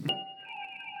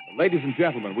Ladies and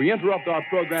gentlemen, we interrupt our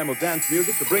program of dance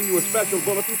music to bring you a special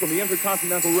bulletin from the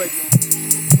Intercontinental Radio.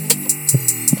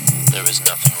 There is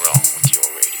nothing wrong with your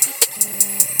radio.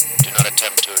 Do not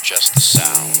attempt to adjust the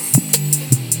sound.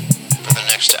 For the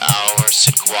next hour,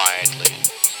 sit quietly,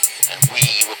 and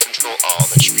we will control all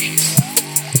that you hear.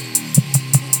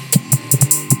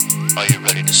 Are you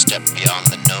ready to step beyond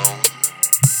the known,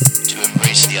 to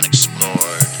embrace the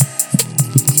unexplored?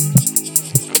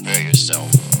 Prepare yourself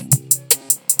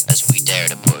as we dare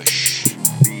to push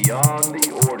beyond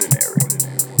the ordinary.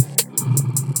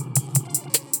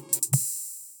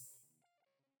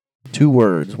 2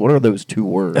 words. What are those 2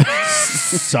 words?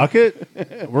 Suck it?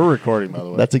 We're recording, by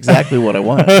the way. That's exactly what I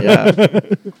want. Yeah.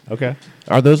 Okay.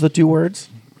 Are those the 2 words?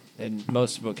 And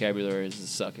most vocabulary is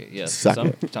suck it. Yes. Suck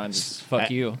it. Sometimes it's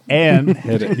fuck you. And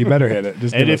Hit it. You better hit it.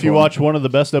 Just and give if us you one. watch one of the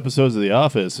best episodes of The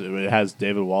Office, it has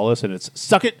David Wallace, and it's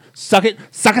suck it, suck it,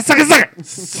 suck it, suck it,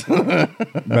 suck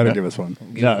it. better give us one.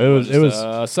 No, it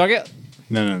was Suck it.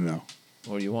 No.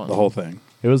 What do you want? The whole thing.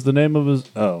 it was the name of his.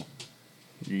 Oh,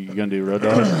 you gonna do Road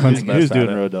Dogg? Clint's the Who's best at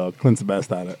doing it. Road Dogg? Clint's the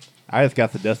best at it. I just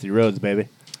got the Dusty Roads, baby.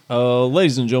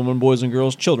 Ladies and gentlemen, boys and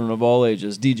girls, children of all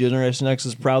ages, D Generation X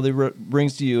is proudly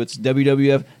brings to you its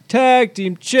WWF Tag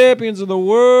Team Champions of the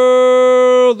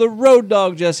World, the Road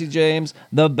Dogg Jesse James,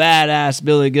 the Badass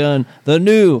Billy Gunn, the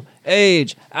New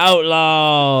Age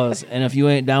Outlaws. And if you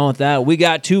ain't down with that, we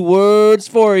got 2 words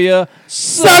for you.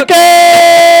 Suck it!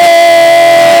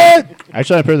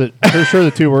 Actually, I'm pretty sure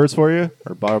the 2 words for you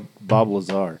are Bob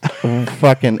Lazar.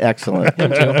 Fucking excellent.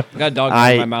 Him too. I got dog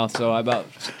in my mouth, so I about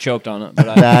choked on it.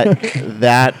 But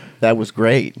That was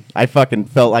great. I fucking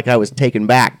felt like I was taken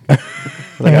back.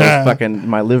 Like I was fucking in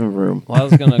my living room. Well, I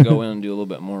was gonna go in and do a little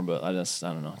bit more, but I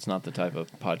don't know. It's not the type of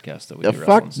podcast that we do.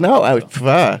 Fuck wrestling no!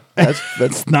 stuff,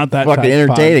 That's Not that fucking type of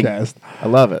entertaining. podcast. I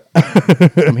love it.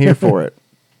 I'm here for it.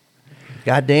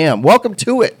 Goddamn! Welcome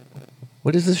to it.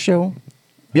 What is this show?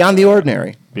 Beyond the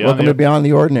Ordinary. Welcome to Beyond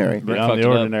the Ordinary. Beyond fucked the it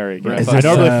up. Ordinary. Brent I fucked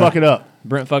normally it up. fuck it up.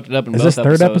 Brent fucked it up in Is both this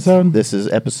third episodes. episode? This is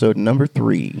episode number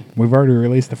 3. We've already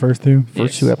released the first 2.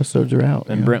 First 2 episodes are out.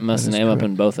 And Yeah, Brent messed that the is name up correct.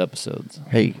 in both episodes.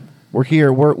 Hey, we're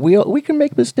here. We can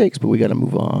make mistakes, but we got to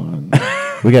move on.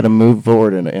 We got to move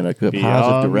forward in a good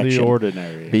positive direction. The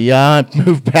ordinary.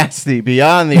 Move past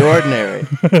beyond the ordinary.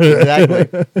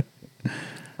 Exactly.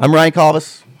 I'm Ryan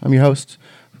Calvis. I'm your host.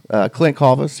 Clint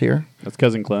Calvis here. That's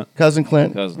Cousin Clint. Cousin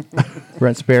Clint. Cousin.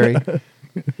 Brent Sperry.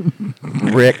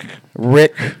 Rick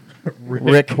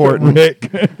Horton.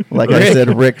 Like I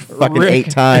said, Rick fucking 8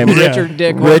 times. Richard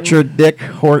Dick Horton. Richard Dick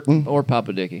Horton. Or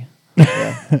Papa Dicky.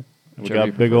 We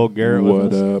got big old Garrett What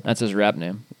with us. up? That's his rap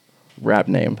name. Rap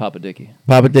name. Papa Dicky.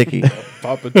 Papa Dicky.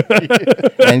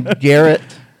 And Garrett.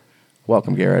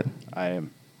 Welcome, Garrett. I am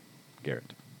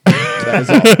Garrett. Nobody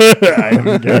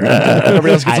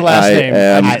else gets a last name. I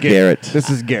am Garrett.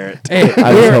 This is Garrett.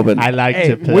 I was hoping. I like Hey,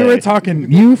 to play. we were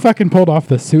talking. You fucking pulled off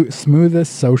the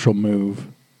smoothest social move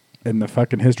in the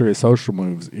fucking history of social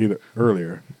moves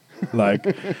earlier.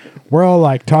 Like, we're all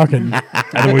like talking, and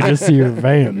then we just see your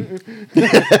van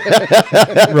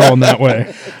rolling that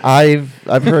way.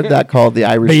 I've heard that called the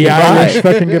Irish The goodbye. Irish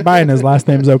fucking goodbye, and his last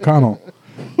name's O'Connell.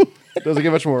 Doesn't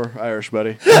get much more Irish,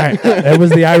 buddy. Right. It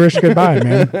was the Irish goodbye,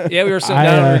 man. Yeah, we were sitting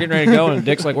down and we were getting ready to go, and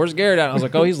Dick's like, "Where's Garrett at?" I was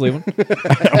like, "Oh, he's leaving." He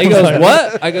goes,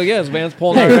 "What?" I go, "Yeah, his van's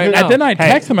pulling out right now." And then I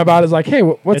text him about it. I was like, hey,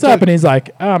 what's It's up? And he's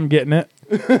like, I'm getting it.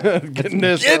 Getting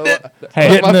this. Hey,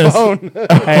 getting this.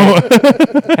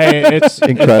 Hey, it's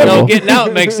Incredible. No, getting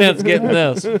out makes sense. Getting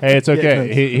this. hey, it's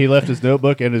okay. He left his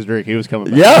notebook and his drink. He was coming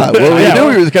back. Yeah, well, we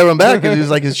knew he was coming back because he was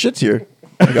like, his shit's here.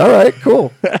 Like, all right,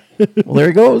 cool. Well, there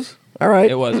he goes. All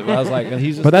right. It was. I was like, and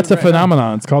he's just But that's a right now.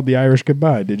 phenomenon. It's called the Irish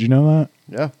goodbye. Did you know that?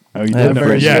 Yeah. Oh, you I'm did?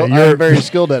 very Yeah, skilled- you're I'm very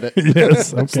skilled at it.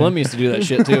 yes. Okay. Slim used to do that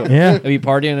shit too. Yeah. He'd be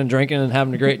partying and drinking and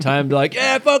having a great time. Be like,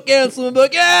 "Yeah, fuck yeah," and Slim would be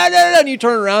like, "Yeah, no," and you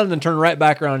turn around and then turn right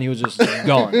back around. And he was just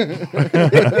gone.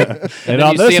 And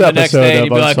on you see this him the next episode day, and of you'd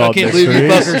be like, "I Unsolved can't believe you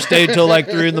Mysteries, fuckers stayed till like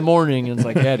 3 a.m. And it's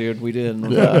like, "Yeah, dude, we did." And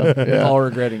we're all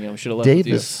regretting it. We should have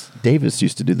left Davis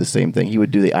used to do the same thing. He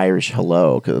would do the Irish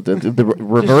hello, 'cause the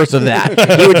reverse of that.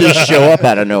 He would just show up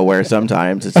out of nowhere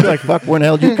sometimes. It's like, fuck, where the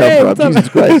hell did you come from? Jesus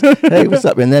Christ. Hey, what's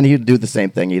up? And then he'd do the same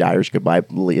thing. He'd Irish goodbye,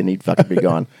 and he'd fucking be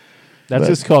gone. That's But-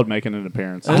 just called making an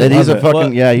appearance. That he's a you.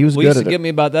 fucking, yeah, he was What good used at to it. get me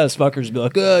about that is fuckers would be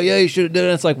like, "Oh, yeah, you should have done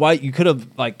it." It's like, why? You could have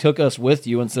like took us with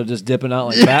you instead of just dipping out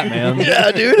like Batman.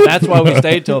 Yeah, dude. That's why we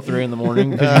stayed till 3 a.m. because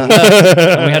you left,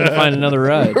 and we had to find another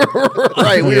ride.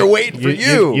 Right, we were waiting for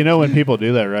you. You know when people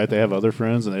do that, right? They have other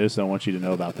friends and they just don't want you to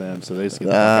know about them, so they just get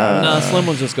the fuck out. No, Slim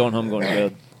was just going home, going to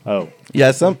bed. Oh,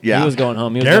 Yeah, He was going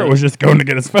home. He was Garrett done- was just going to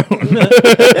get his phone.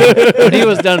 when he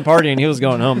was done partying, he was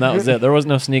going home. That was it. There was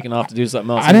no sneaking off to do something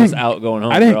else. I He was didn't- out going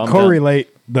home. I bro. didn't I'm done. correlate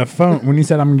the phone when you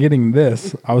said I'm getting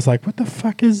this. I was like, "What the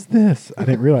fuck is this?" I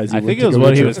didn't realize. You I went think to it was go what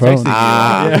get he your was phone.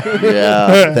 texting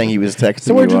yeah. Thing he was texting.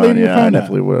 So where'd you me leave on. your Yeah, phone I at?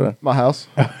 definitely would have. My house.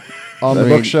 On the I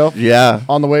mean, bookshelf. Yeah.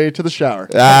 On the way to the shower.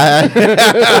 Yep, Wait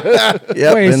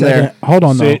a in second. there. Hold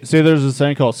on, though. See, there's this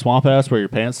thing called swamp ass where your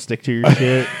pants stick to your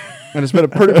shit. And it's been a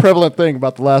pretty prevalent thing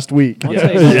about the last week. I'll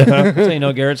tell you,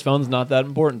 no, Garrett's phone's not that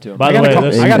important to him. By I the gotta, way, call,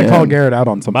 this, I gotta Amen. call Garrett out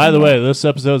on something. by the though. way, this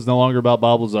episode's no longer about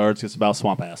Bob Lazar. It's just about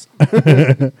swamp ass. Well,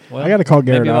 I gotta call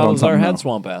Garrett maybe out on Bob Lazar something. had though.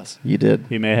 swamp ass. You did.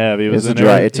 He may have. He was It's a in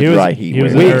dry- Ari- it's a he was- dry heat He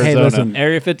was wave. in Hey, Arizona. listen.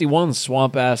 Area 51's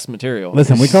swamp ass material.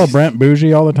 Listen, we call Brent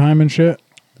bougie all the time and shit.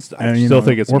 And, you still know,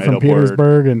 think it's a we're from made-up word.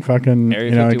 Petersburg and fucking, Area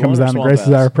you know, he 51 comes or down and swamp graces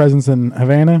ass? our presence in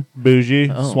Havana. Bougie,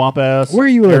 swamp ass. Where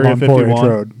you live Area on 4H 51.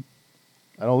 Road?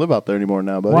 I don't live out there anymore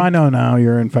now, buddy. Well, I know now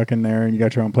you're in fucking there and you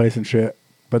got your own place and shit.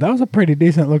 But that was a pretty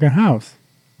decent looking house.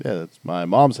 Yeah, that's my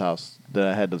mom's house that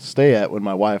I had to stay at when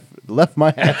my wife left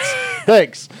my house.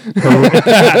 Thanks.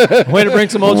 Way to bring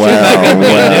some old shit back up.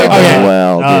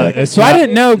 Well, Dick. It's So I not-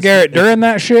 didn't know Garrett during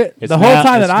that shit. it's The whole now-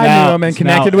 time that it's I now- knew him and it's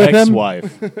connected now with him,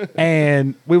 ex-wife.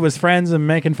 and we was friends and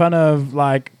making fun of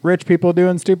like rich people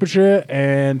doing stupid shit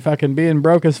and fucking being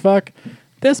broke as fuck.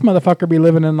 This motherfucker be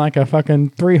living in like a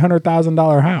fucking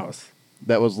 $300,000 house.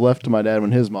 That was left to my dad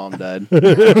when his mom died.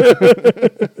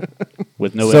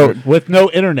 with no So- with no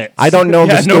internet. I don't know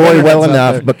the Yeah, no story internet's well out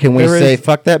enough, there. but can we There say is-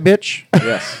 fuck that bitch?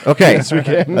 Yes. Okay. Yes, we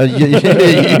can.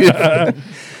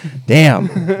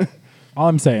 Damn. All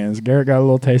I'm saying is Garrett got a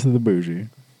little taste of the bougie.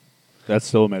 That's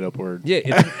still a made up word. Yeah,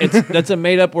 it's that's a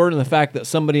made up word in the fact that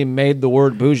somebody made the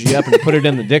word bougie up and put it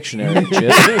in the dictionary and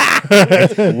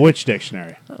shit. Which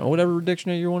dictionary? Whatever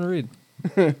dictionary you want to read.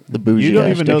 The bougie. You don't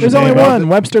ass even know dick. There's the only name of one,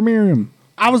 Webster Merriam.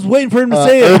 I was waiting for him to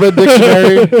say it. Urban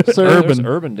Dictionary, sir. There's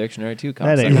Urban Dictionary too.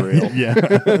 That ain't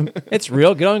real. It's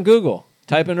real. Get on Google.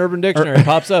 Type in Urban Dictionary. It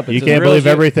pops up. It's You as can't real believe as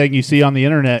you- everything you see on the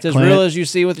internet. It's as Clint. real as you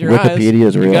see with your eyes. Wikipedia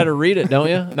is You real. got to read it, don't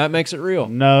you? That makes it real.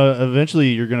 No, eventually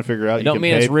you're going to figure out. It don't can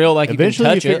mean pay, it's real like you can eventually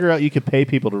touch you it. figure out you can pay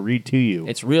people to read to you.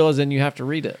 It's real as in you have to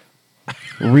read it.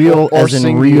 Real Or as in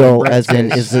sing real you a as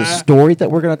in is the story that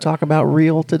we're going to talk about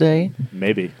real today?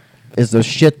 Maybe. Is the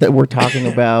shit that we're talking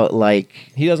about like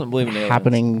He doesn't believe in aliens.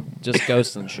 happening? Just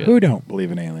ghosts and shit. Who don't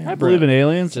believe in aliens? I believe in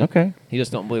aliens. Okay. He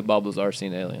just don't believe Bob Lazar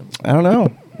seen aliens. I don't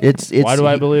know. It's Why don't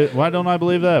I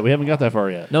believe that? We haven't got that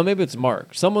far yet. No, maybe it's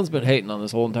Mark. Someone's been hating on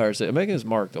this whole entire shit. Maybe it's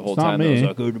Mark the whole It's not time. me. It was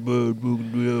like, go to bed,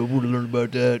 I want to learn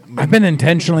about that. I've been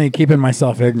intentionally keeping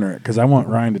myself ignorant because I want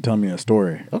Ryan to tell me a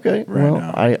story. Okay. Right well,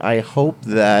 now. I hope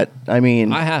that I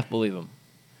mean I half believe him.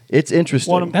 it's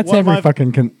interesting. One of- That's One of every my-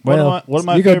 fucking. One Well, of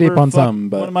my you go deep favorite on fu- some,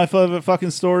 but one of my favorite fucking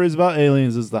stories about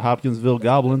aliens is the Hopkinsville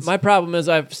goblins. My problem is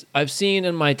I've seen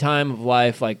in my time of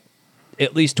life like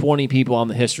at least 20 people on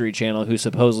the History Channel who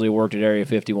supposedly worked at Area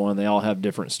 51. They all have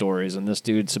different stories, and this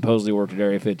dude supposedly worked at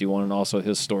Area 51, and also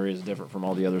his story is different from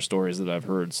all the other stories that I've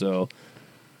heard. So,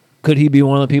 could he be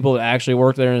one of the people that actually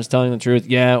worked there and is telling the truth?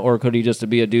 Yeah, or could he just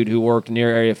be a dude who worked near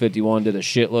Area 51, did a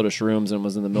shitload of shrooms, and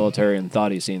was in the military and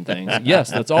thought he'd seen things?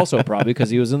 Yes, that's also probably because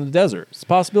he was in the desert. It's a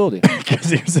possibility. because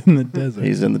he was in the desert.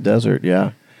 He's in the desert,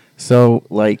 yeah. So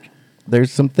like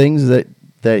there's some things that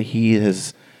he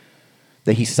has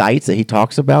that he cites, that he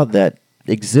talks about that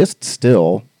exist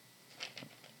still.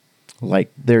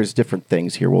 Like there's different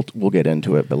things here. We'll get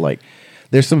into it, but like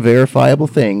there's some verifiable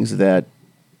things that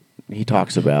he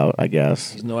talks about, I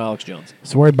guess. He's no Alex Jones.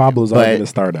 So where'd Bob Lazar But- going to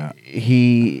start at?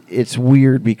 It's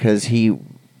weird because he,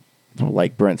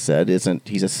 like Brent said,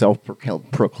 he's a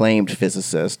self-proclaimed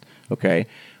physicist, okay?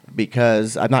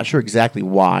 Because I'm not sure exactly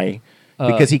why.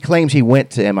 Because he claims he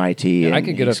went to MIT, and I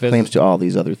could get a he claims to all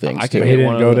these other things I too. could He get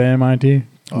didn't one go of to the- MIT.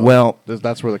 Well,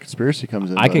 That's where the conspiracy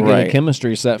comes in. I could buddy. get Right. a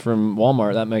chemistry set from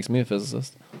Walmart. That makes me a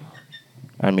physicist.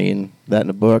 I mean, that in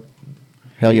a book.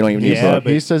 Hell, you don't even need Yeah, a book.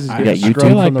 He says he's I getting got YouTube. scrubbed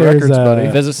feel like from the there's, records,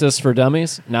 buddy. Physicists for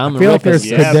dummies. Now I'm I a feel real like there's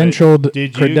physicist. Yeah, but credentialed,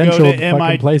 did you go to credentialed fucking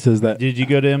MIT? places that. Did you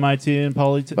go to MIT and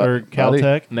Buddy, or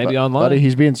Caltech? Maybe Bu- online. buddy.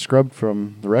 He's being scrubbed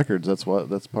from the records. That's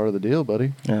part of the deal,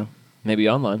 buddy. Yeah, Maybe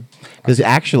online. because I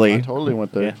actually, totally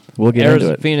went there. Yeah. we'll get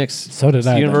Arizona, into it Phoenix. So did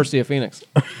I, University of Phoenix.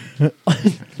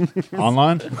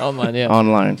 Online? Online, yeah.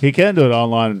 online. He can do it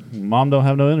online. Mom don't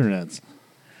have no internets.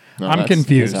 No, I'm that's his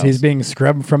confused. house. He's being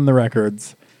scrubbed from the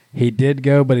records. He did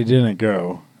go, but he didn't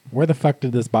go. Where the fuck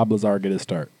did this Bob Lazar get his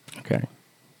start? Okay.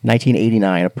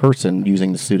 1989, a person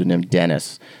using the pseudonym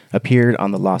Dennis appeared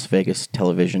on the Las Vegas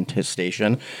television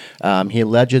station. He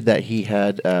alleged that he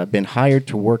had been hired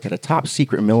to work at a top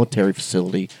secret military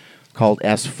facility called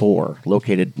S4,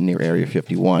 located near Area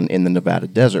 51 in the Nevada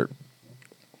desert.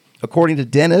 According to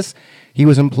Dennis, he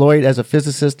was employed as a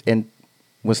physicist and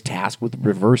was tasked with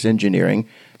reverse engineering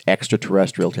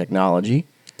extraterrestrial technology.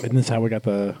 Isn't this how we got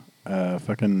the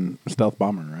fucking stealth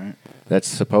bomber, right? That's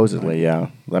supposedly, yeah.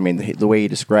 I mean, the way he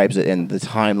describes it and the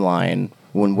timeline,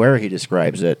 where he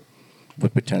describes it,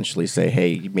 would potentially say,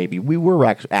 hey, maybe we were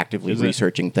actively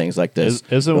researching things like this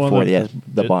before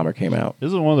the bomber came out.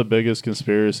 Isn't one of the biggest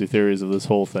conspiracy theories of this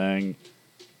whole thing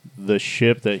the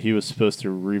ship that he was supposed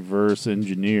to reverse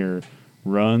engineer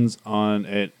runs on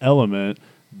an element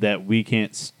that we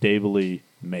can't stably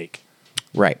make?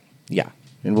 Right, yeah.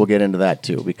 And we'll get into that,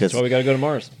 too, because... That's why we got to go to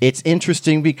Mars. It's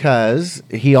interesting because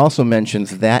he also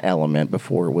mentions that element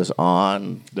before it was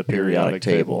on the periodic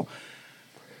table.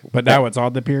 But now it's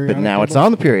on the periodic But now table? it's on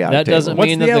the periodic That table. doesn't What's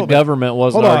mean the that the element? government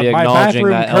wasn't Hold on, already my acknowledging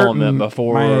bathroom that curtain, element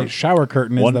before. My shower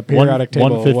curtain is the periodic table.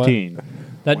 115.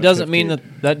 That doesn't mean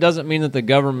that the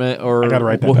government or I gotta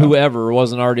write that down. whoever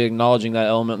wasn't already acknowledging that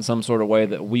element in some sort of way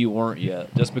that we weren't yet.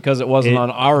 Just because it wasn't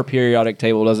on our periodic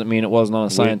table doesn't mean it wasn't on a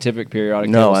scientific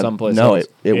periodic table someplace else.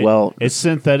 It's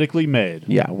synthetically made.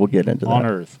 Yeah, we'll get into that. On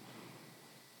Earth.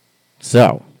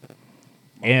 So.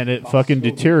 And it fucking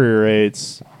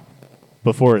deteriorates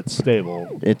before it's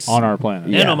stable. It's on our planet.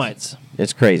 Yeah. Nanomites.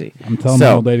 It's crazy. I'm telling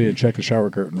my old lady to check the shower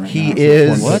curtain right He now.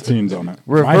 is... 115's on it.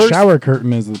 Reverse- My shower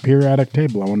curtain is the periodic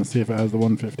table. I want to see if it has the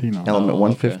 115 on it. Element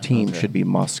 115 should be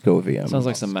Moscovium. Sounds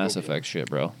like some Mass Effect shit,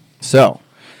 bro. So,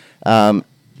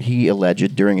 he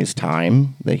alleged during his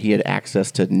time that he had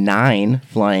access to 9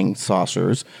 flying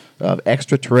saucers of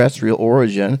extraterrestrial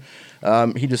origin.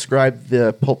 He described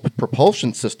the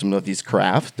propulsion system of these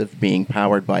craft as being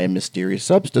powered by a mysterious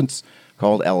substance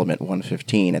called Element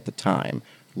 115 at the time,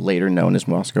 later known as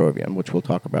Moscovium, which we'll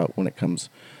talk about when it comes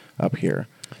up here,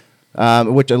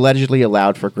 which allegedly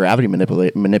allowed for gravity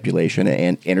manipulation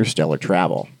and interstellar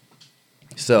travel.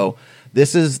 So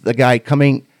this is the guy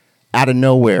coming out of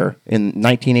nowhere in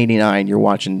 1989. You're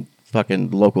watching fucking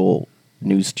local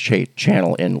news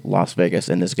channel in Las Vegas,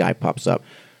 and this guy pops up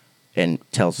and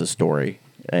tells his story.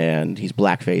 And he's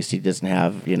black-faced. He doesn't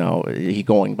have, he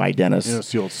going by Dennis. Yeah,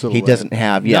 it's the old He silhouette. doesn't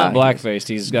have, Not black-faced.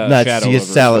 He's got That's, shadow he over just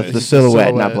his face. the silhouette,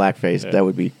 not Silhouette. black-faced. Yeah. That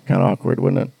would be kind of awkward,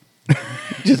 wouldn't it?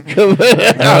 Just come.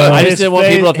 I just didn't want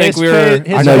people to think we were.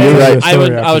 I know, you're right.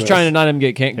 I was trying to not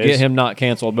get him not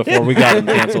canceled before we got him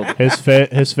canceled.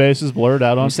 His face is blurred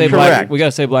out on We Correct. got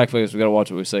to say blackface. We got to watch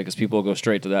what we say because people will go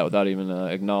straight to that without even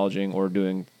acknowledging or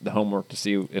doing the homework to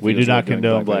see if We he do was not really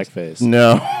doing condone blackface.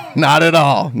 No, not at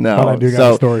all. No. But I do got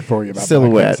So, a story for you about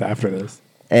silhouette. blackface after this.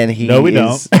 And he No, we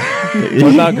is-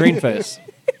 What about green face?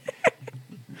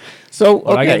 So,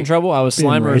 When I get in okay. trouble, I was Being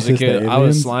Slimer as a racist kid. to I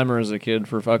was aliens? Slimer as a kid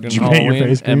for fucking Did you paint your Halloween,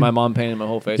 face green? and my mom painted my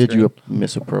whole face Did green. you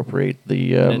misappropriate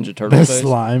the Ninja Turtle The face?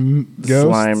 slime ghost.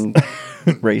 slime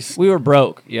race? We were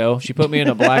broke, yo. She put me in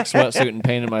a black sweatsuit and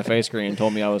painted my face green and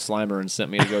told me I was Slimer and sent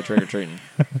me to go trick or treating.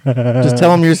 Just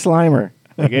tell him you're Slimer.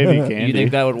 They gave you candy. You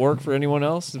think that would work for anyone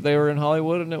else if they were in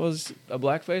Hollywood and it was a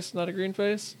black face, not a green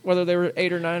face? Whether they were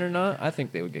 8 or 9 or not, I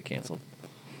think they would get canceled.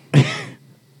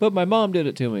 But my mom did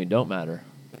it to me. Don't matter.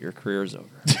 Your career's over.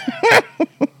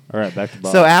 All right, back to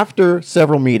Bob. So after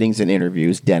several meetings and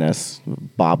interviews, Dennis,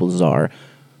 Bob Lazar,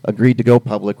 agreed to go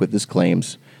public with his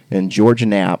claims, and George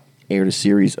Knapp aired a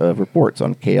series of reports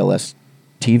on KLS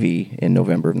TV in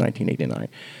November of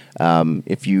 1989.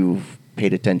 If you've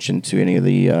paid attention to any of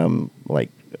the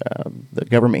the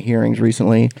government hearings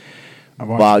recently, I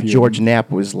watched a few of George them.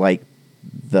 Knapp was like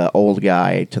the old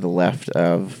guy to the left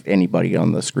of anybody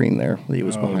on the screen there. He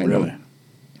was behind really? him.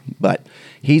 But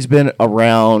he's been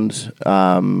around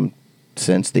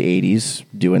since the 80s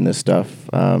doing this stuff.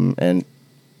 And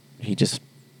he just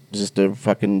a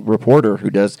fucking reporter who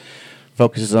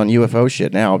focuses on UFO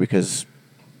shit now because,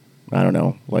 I don't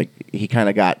know, like he kind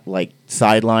of got like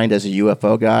sidelined as a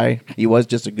UFO guy. He was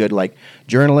just a good like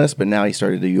journalist, but now he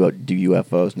started to do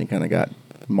UFOs and he kind of got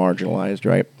marginalized,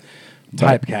 right?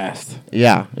 But- Typecast.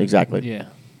 Yeah, exactly. Yeah.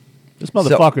 this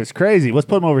motherfucker's crazy. Let's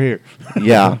put him over here.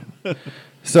 Yeah.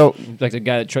 So, Like the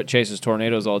guy that chases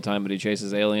tornadoes all the time, but he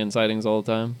chases alien sightings all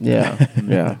the time. yeah,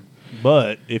 yeah.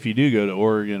 But if you do go to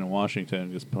Oregon and Washington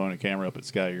and just point a camera up at the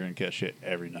sky, you're going to catch shit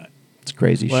every night. It's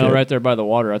crazy Well, shit. right there by the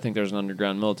water, I think there's an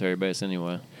underground military base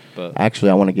anyway. But Actually,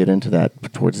 I want to get into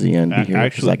that towards the end here because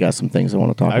Actually- I got some things I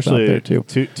want to talk Actually, about there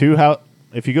too.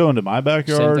 if you go into my same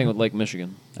backyard, thing with Lake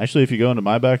Michigan. actually, if you go into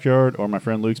my backyard or my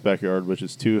friend Luke's backyard, which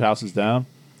is 2 houses down,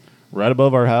 right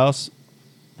above our house,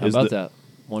 How is about the- that?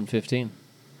 115.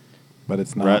 But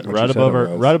it's not right, what right you above said our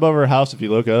it was. right above our house. If you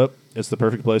look up, it's the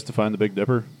perfect place to find the Big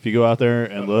Dipper. If you go out there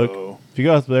and look, If you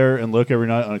go out there and look every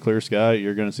night on a clear sky,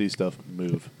 you're going to see stuff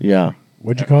move. Yeah.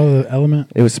 What'd you call the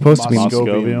element? It was supposed to be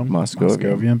Moscovium.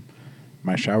 Moscovium.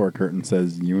 My shower curtain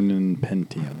says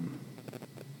unipentium,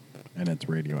 and it's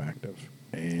radioactive.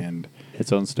 And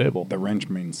It's unstable. the wrench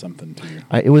means something to you.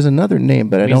 It was another name,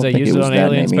 but I means don't they think used it it was on that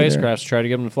alien name either. spacecrafts to try to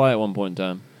get them to fly at one point in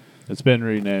time. It's been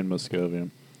renamed Moscovium.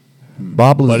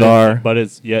 Bob But, Lazar.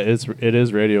 it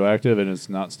is radioactive and it's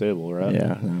not stable, right?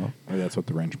 Yeah, no. Or that's what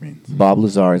the wrench means. Bob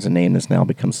Lazar is a name that's now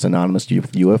become synonymous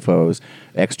with UFOs,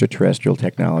 extraterrestrial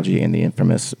technology, and the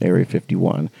infamous Area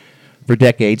 51. For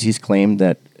decades, his claims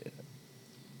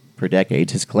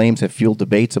have fueled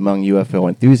debates among UFO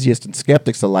enthusiasts and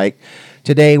skeptics alike.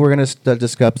 Today, we're going to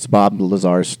discuss Bob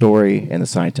Lazar's story and the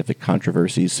scientific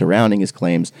controversies surrounding his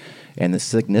claims and the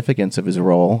significance of his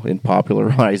role in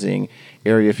popularizing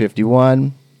Area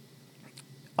 51,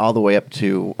 all the way up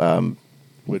to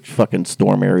which fucking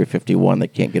storm Area 51 that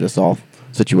can't get us off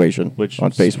situation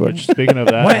on Facebook. Speaking of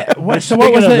that, So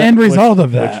what was the end result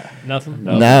of that? Nothing.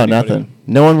 No, nothing.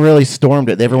 No one really stormed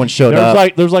it. Everyone showed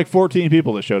up. there's like 14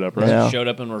 people that showed up, right? Yeah. Showed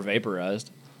up and were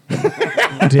vaporized.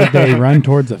 Did they run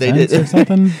towards a They fence did. or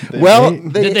something? Well,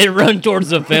 Did they run towards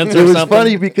the fence it or was something?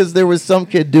 funny because there was some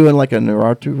kid doing like a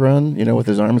Naruto run, with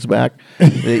his arms back.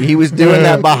 He was doing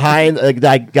that behind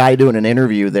that guy doing an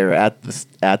interview there at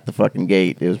the fucking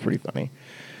gate. It was pretty funny.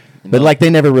 But like they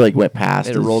never really went past.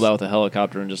 They'd have rolled out with a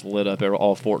helicopter and just lit up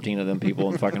all 14 of them people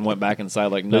and fucking went back inside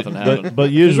like nothing happened. But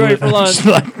Just ready usually, for lunch.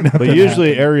 but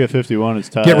usually Area 51 is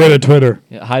tied. Get rid of Twitter.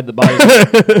 Yeah, hide the bodies.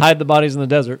 Hide the bodies in the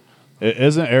desert.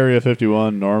 Isn't Area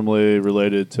 51 normally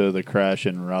related to the crash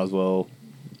in Roswell,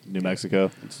 New Mexico?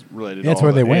 It's related. That's to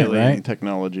all where they the went, alien right?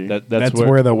 Technology. That's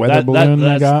where the weather balloon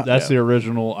they got? That's the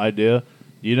original idea.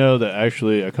 You know that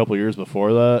actually a couple years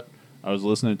before that, I was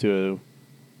listening to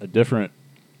a different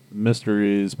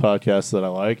mysteries podcast that I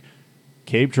like.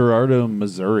 Cape Girardeau,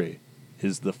 Missouri,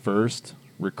 is the first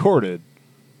recorded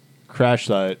crash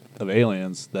site of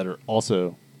aliens that are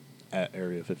also at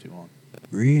Area 51.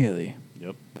 Really?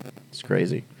 Yep. It's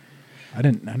crazy. I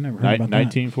never heard about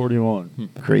 1941.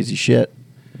 Crazy shit.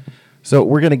 So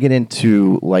we're going to get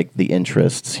into like the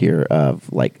interests here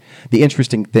of like the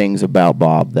interesting things about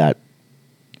Bob that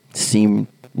seem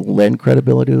lend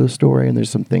credibility to the story, and there's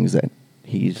some things that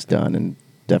he's done and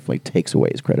definitely takes away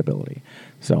his credibility.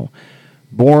 So,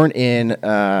 born in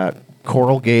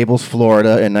Coral Gables, Florida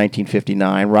in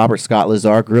 1959, Robert Scott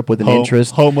Lazar grew up with an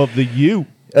interest Home of the U.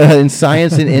 in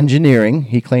science and engineering.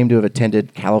 He claimed to have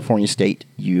attended California State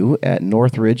U at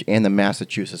Northridge and the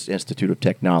Massachusetts Institute of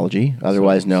Technology,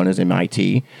 otherwise known as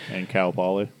MIT, And Cal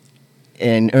Poly.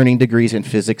 and earning degrees in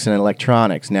physics and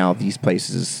electronics. Now, these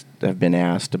places have been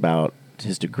asked about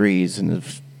his degrees and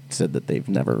have said that they've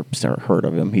never heard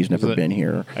of him. He's never been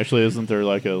here. Actually, isn't there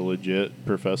like a legit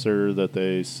professor that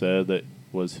they said that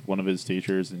was one of his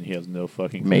teachers and he has no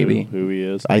fucking clue Maybe. who he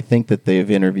is? I think that they've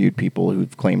interviewed people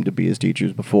who've claimed to be his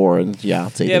teachers before, and Yeah,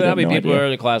 but how many people are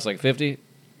in the class? Like 50?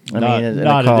 I mean, in a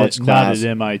college not class. at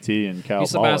MIT and Cal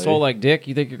He's some Poly. asshole like Dick.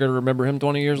 You think you're going to remember him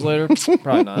 20 years later?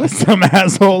 Probably not. Some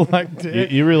asshole like You,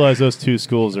 Dick. you realize those two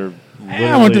schools are literally,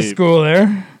 I went to school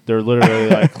there. They're literally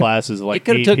like classes of like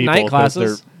could've 8 took people. night 'cause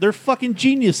classes. They're fucking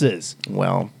geniuses.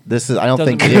 Well, this is. I don't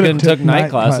Doesn't think. mean you couldn't took night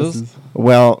classes.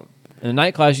 Well, In a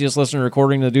night class, you just listen to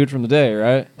recording the dude from the day,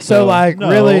 right? So, like, no.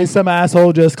 really, some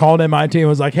asshole just called MIT and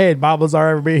was like, hey, did Bob Lazar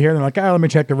ever be here? And they're like, let me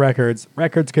check the records.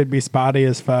 Records could be spotty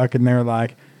as fuck. And they're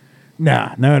like,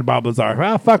 nah, no Bob Lazar.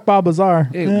 Well, fuck Bob Lazar.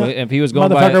 Yeah, if he was going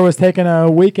by, Motherfucker was taking a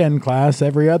weekend class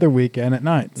every other weekend at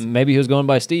night. maybe he was going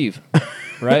by Steve,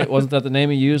 right? Wasn't that the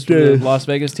name he used for the Las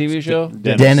Vegas TV show?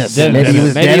 Dennis. Dennis. Maybe he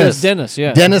was Maybe it Dennis. was Dennis,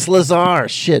 yeah. Dennis Lazar.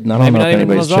 Shit, and I don't Maybe know not if even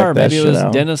anybody's Lazar. checked that Maybe it shit was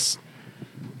out. Dennis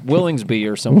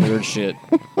Willingsby or some weird shit.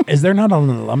 Is there not an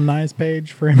alumni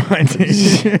page for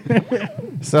MIT?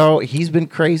 So he's been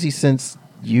crazy since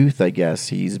youth, I guess.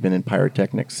 He's been in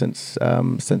pyrotechnics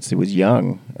since he was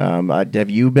young. Have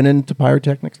you been into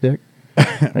pyrotechnics, Dick?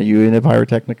 Are you into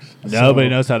pyrotechnics? Nobody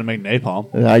knows how to make napalm.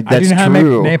 I That's do know how to make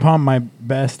true. napalm. My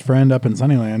best friend up in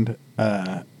Sunnyland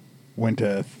went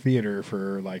to theater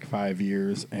for like 5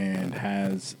 years and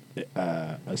has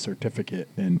a certificate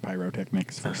in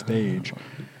pyrotechnics for stage.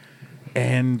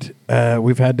 And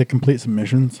we've had to complete some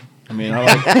missions. I mean, I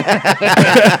like,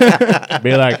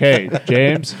 Be like, hey,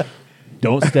 James,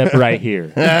 don't step right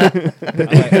here.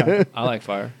 I like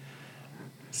fire.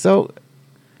 So,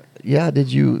 yeah,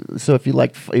 so if you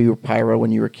you were pyro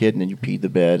when you were a kid and then you peed the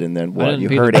bed and then what? didn't You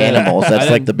pee the heard bed. animals. I That's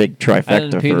like didn't- the big trifecta I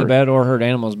didn't pee for the bed or hurt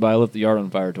animals, but I lit the yard on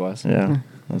fire twice. Yeah,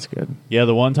 that's good. Yeah,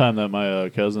 the one time that my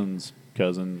cousin's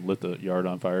cousin lit the yard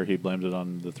on fire. He blamed it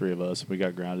on the three of us. We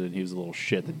got grounded, and he was the little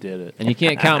shit that did it. And you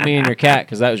can't count me and your cat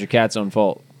because that was your cat's own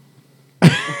fault.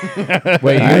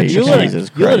 Wait, You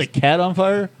lit a cat on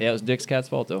fire? Yeah, it was Dick's cat's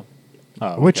fault though.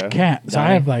 Oh, Which okay. cat? So I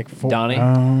Donnie. have like 4. Donnie.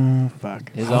 Oh,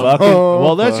 fuck. His own. Fucking,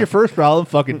 well, that's your first problem.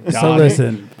 Fucking Donnie. So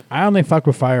listen, I only fuck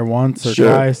with fire once or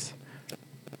Sure. twice.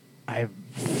 I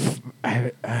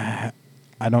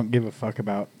don't give a fuck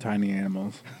about tiny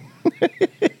animals.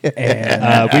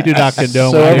 And We do not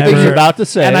condone So what everything you're you're- about to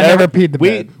say. and I never peed the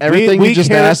bed. Everything you just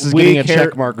care, asked is we getting a care,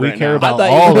 check mark We right care now. about I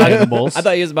thought all you- animals. I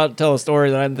thought he was about to tell a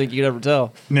story that I didn't think you could ever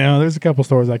tell. No, there's a couple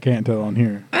stories I can't tell on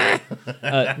here.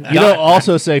 You don't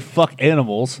also say fuck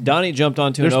animals. Donnie jumped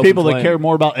onto There's an open people that flame. care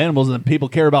more about animals than people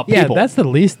care about Yeah, people. that's the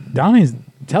least.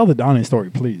 Tell the Donnie story,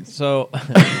 please. So,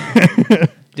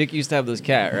 Dick used to have this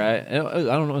cat, right? And I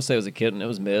don't want to say it was a kitten. It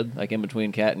was mid, like in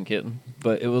between cat and kitten.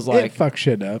 But it was It like, fuck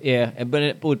shit up. yeah, but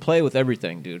it would play with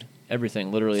everything, dude.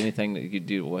 Everything, literally anything that you could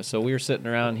do with. So we were sitting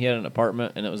around. He had an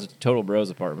apartment, and it was a total bros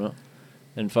apartment.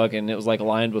 And fucking, it was like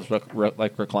lined with like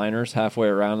recliners halfway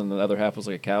around, and the other half was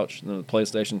like a couch, and then the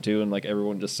PlayStation 2, and like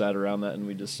everyone just sat around that, and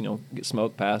we just get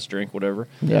smoked, pass, drink, whatever.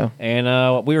 Yeah. And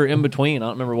we were in between. I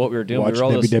don't remember what we were doing. Watch we were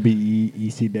all just, WWE,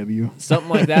 ECW. something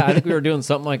like that. I think we were doing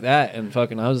something like that, and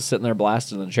fucking, I was just sitting there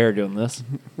blasting in the chair doing this,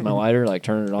 my lighter, like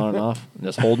turning it on and off, and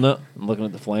just holding it and looking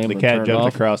at the flame. the and cat turning it jumped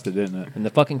off. across it, didn't it? And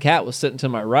the fucking cat was sitting to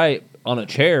my right on a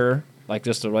chair, like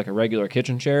just like a regular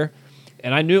kitchen chair.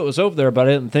 And I knew it was over there, but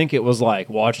I didn't think it was like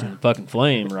watching the fucking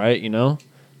flame, right? You know?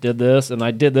 Did this, and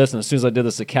I did this, and as soon as I did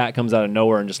this, the cat comes out of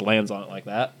nowhere and just lands on it like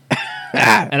that.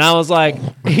 And I was like,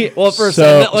 well, at first,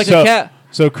 a cat.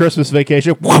 So Christmas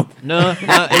vacation. No, it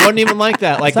wasn't even like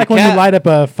that. Like It's like the when cat, you light up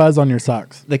a fuzz on your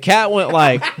socks. the cat went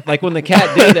like when the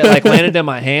cat did it, like landed in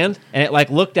my hand, and it like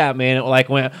looked at me, and it like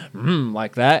went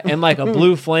like that, and like a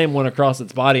blue flame went across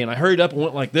its body, and I hurried up and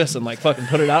went like this, and like fucking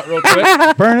put it out real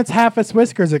quick. Burn its half its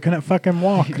whiskers. It couldn't fucking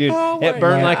walk. Dude, it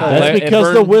burned like a. That's it because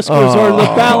the burned- whiskers are the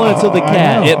balance of the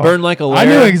cat. It burned like a. I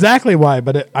knew layer. exactly why,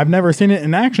 but I've never seen it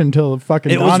in action until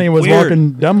fucking It was Donnie was weird.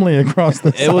 walking dumbly across the.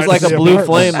 It was side like of a the blue apartment.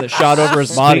 flame that shot over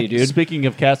his body, dude. Speaking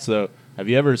of cats, though, have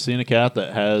you ever seen a cat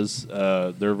that has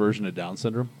their version of Down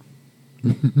syndrome?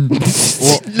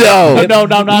 No. No,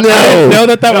 not I didn't know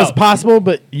that was possible,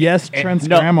 but yes, Trent's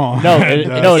grandma. No, had,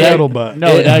 scuttlebutt.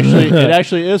 it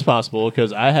actually is possible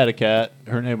because I had a cat.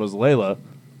 Her name was Layla.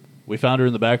 We found her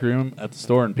in the back room at the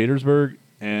store in Petersburg,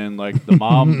 and like the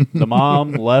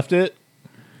mom left it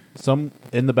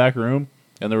in the back room,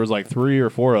 and there was like 3 or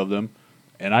 4 of them,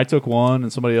 and I took one,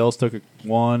 and somebody else took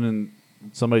one, and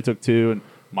somebody took 2, and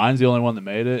mine's the only one that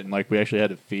made it, and like we actually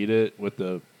had to feed it with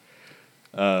the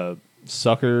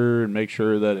sucker and make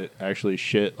sure that it actually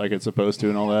shit like it's supposed to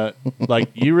and all that. Like,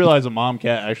 you realize a mom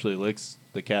cat actually licks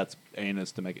the cat's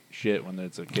anus to make it shit when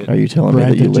it's a kid. Are you telling me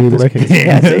Brent, that you did you licked this lick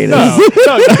cat's it? anus?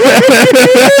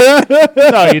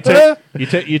 No,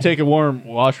 you take a warm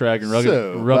wash rag and rub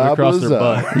So, it Bob across their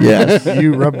Lazar. butt. Yes.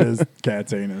 You rubbed his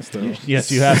cat's anus, though.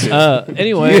 Yes, you have to.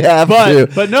 Anyway, You have to.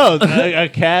 But no, a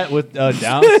cat with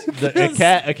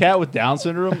a cat with Down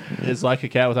syndrome is like a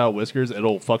cat without whiskers.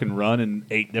 It'll fucking run in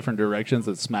 8 different directions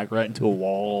and smack right into a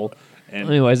wall. And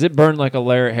anyways, it burned like a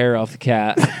layer of hair off the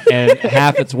cat and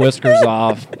half its whiskers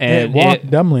off, and It walked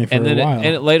dumbly for and then a while. and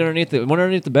it laid underneath it. Went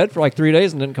underneath the bed for like 3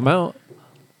 days and didn't come out.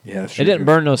 Yeah, It didn't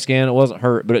burn no skin. It wasn't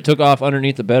hurt, but it took off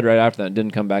underneath the bed right after that and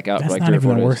didn't come back out That's for like not 3 or even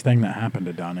 4 the days. worst thing that happened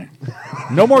to Donnie.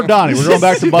 no more Donnie. We're going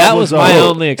back to Bob That was Lazar. my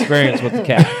only experience with the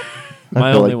cat. I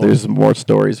My feel only like there's more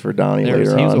stories for Donnie He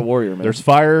later was a on. warrior, man. There's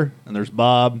fire and there's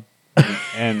Bob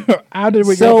and How did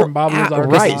we go from Bob Lazar to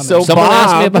right, Donnie? so Someone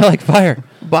asked me Bob, about like fire.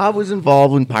 Bob was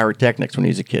involved in pyrotechnics when he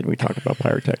was a kid. We talked about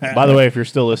pyrotechnics. by the way, if you're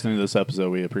still listening to this episode,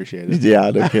 we appreciate it. Yeah,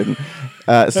 no kidding.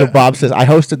 So Bob says, I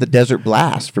hosted the Desert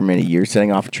Blast for many years,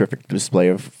 setting off a terrific display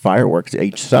of fireworks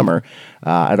each summer.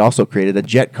 I'd also created a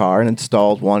jet car and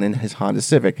installed one in his Honda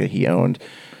Civic that he owned,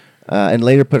 and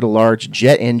later put a large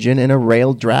jet engine in a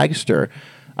rail dragster.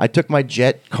 I took my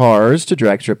jet cars to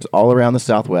drag strips all around the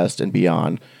Southwest and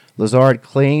beyond. Lazar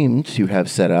claimed to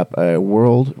have set up a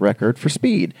world record for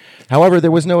speed. However, there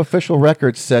was no official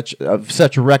record of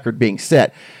such a record being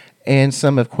set, and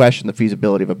some have questioned the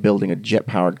feasibility of building a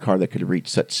jet-powered car that could reach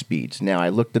such speeds. Now, I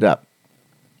looked it up.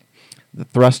 The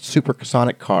thrust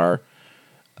supersonic car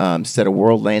set a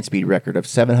world land speed record of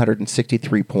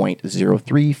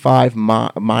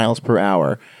 763.035 miles per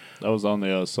hour. That was on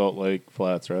the Salt Lake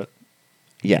Flats, right?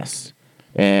 Yes.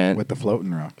 And with the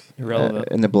floating rocks. Irrelevant.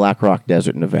 in the Black Rock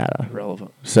Desert, Nevada.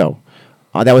 Irrelevant. So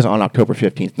that was on October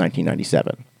 15th,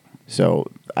 1997. So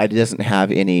I didn't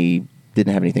have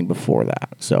anything before that.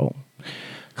 So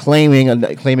claiming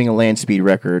a land speed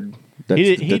record That's,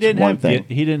 he that's didn't one have thing.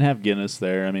 he didn't have Guinness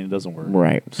there. I mean, it doesn't work.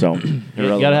 Right. So You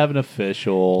got to have an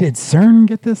official. Did CERN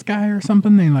get this guy or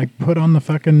something? They like put on the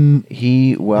fucking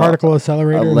he particle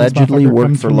accelerator. and this allegedly motherfucker worked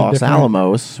comes for from a Los different-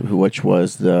 Alamos, which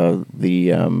was the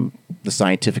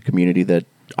scientific community that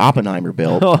Oppenheimer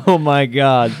built. Oh my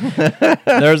God!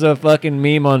 There's a fucking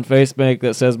meme on Facebook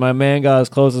that says, "My man got as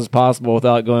close as possible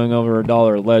without going over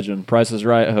 $1. Legend. Price is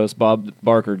Right host Bob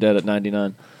Barker dead at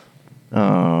 99."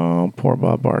 Oh, poor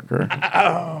Bob Barker.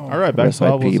 All right, back to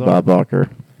Bob R.I.P. Lazar. Bob Barker.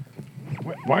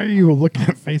 Why are you looking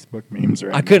at Facebook memes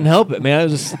right I couldn't help it, man. I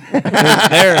was just it was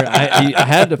there. I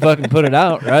had to fucking put it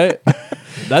out, right?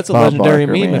 That's a Bob legendary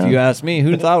Barker, meme, man. if you ask me.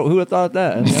 Who would have thought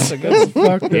that? I mean, that's a good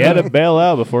one. now? He had to bail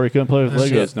out before he couldn't play with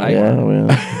Legos no I- more.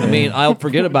 Yeah, I mean, I'll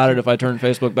forget about it if I turn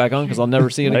Facebook back on because I'll never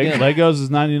see it again. Legos is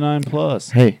 99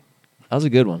 plus. Hey, That was a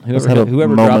good one. Let's have a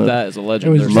Whoever moment dropped of- that is a legend.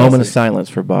 It was They're just- moment so of silence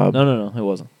for Bob. No, it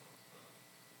wasn't.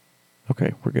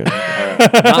 Okay, we're good.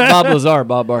 Not Bob Lazar,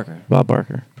 Bob Barker. Bob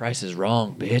Barker. Price is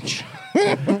wrong, bitch.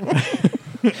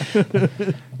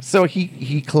 So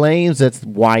he claims that's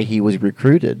why he was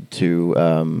recruited to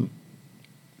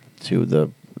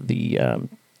the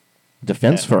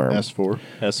defense firm S4.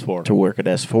 S4. to work at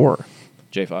S4.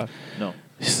 J5. No.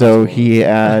 So he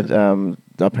had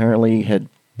apparently had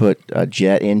put a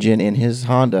jet engine in his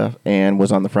Honda and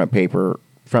was on the front page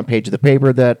of the paper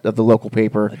of the local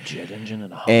paper. A jet engine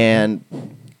and a Honda. And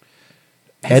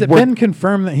Has Edward- it been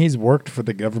confirmed that he's worked for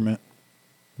the government?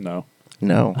 No.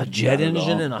 no, A jet Not at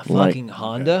engine all. and a Like- fucking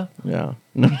Honda? yeah,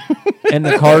 And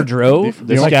the car drove?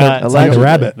 This like guy, a- like a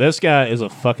rabbit. This guy is a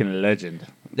fucking legend.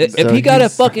 If So he got a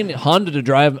he's- fucking Honda to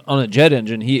drive on a jet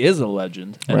engine, he is a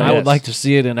legend. And Right. I would Yes. like to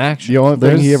see it in action. The only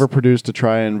thing he There's- ever produced to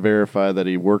try and verify that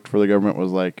he worked for the government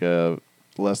was like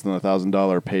less than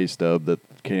 $1,000 pay stub that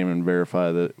came and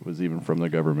verify that it was even from the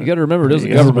government. You got to remember, it is the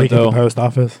Yeah. government, Week at the though. post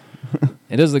office.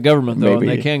 It is the government, though, and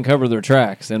Maybe. they can cover their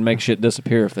tracks and make shit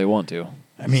disappear if they want to.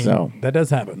 I mean, So- that does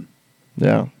happen.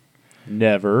 yeah.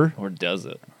 Never. Or does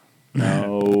it?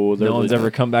 No, they're No one's legit.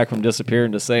 ever come back from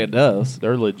disappearing to say it does.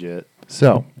 They're legit.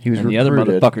 So he was And the recruited.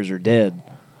 other motherfuckers are dead.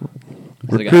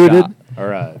 'Cause they got Recruited. shot. All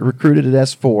right. Recruited at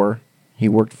S4. He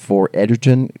worked for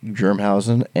Edgerton,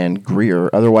 Germhausen, and Greer,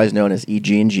 otherwise known as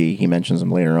EG&G. He mentions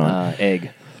them later on.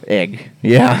 Egg. Egg.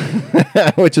 Yeah.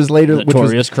 which is later. which was-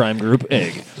 Notorious crime group,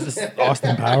 Egg.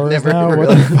 Austin Powers Never now. What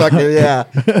really the- fucking, yeah.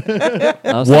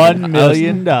 I was $1 thinking-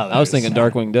 million. I was thinking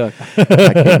Darkwing Duck. I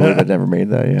can't believe I never made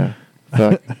that, yeah.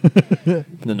 Fuck.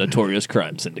 The Notorious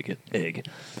Crime Syndicate, Egg.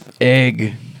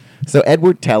 Egg. So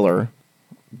Edward Teller,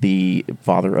 the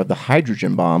father of the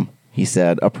hydrogen bomb, he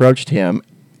said, approached him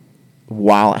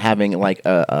while having like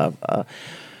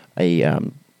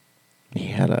he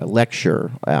had a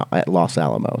lecture at Los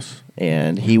Alamos,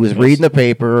 and he was reading the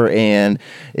paper, and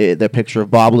the picture of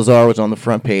Bob Lazar was on the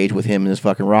front page with him in his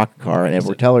fucking rocket car, and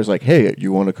Edward Teller's like, "Hey,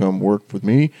 you want to come work with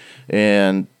me?"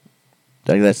 And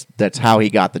that's how he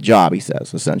got the job. He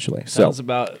says essentially. So Sounds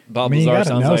about Bob I mean, you Lazar gotta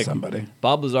sounds know like somebody.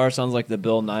 Bob Lazar sounds like the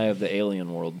Bill Nye of the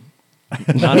alien world.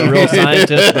 Not a real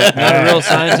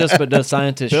scientist, but does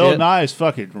scientist Bill shit. Nye is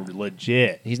fucking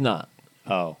legit. He's not.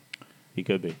 Oh, he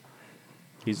could be.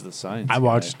 He's the science. I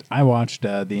guy. watched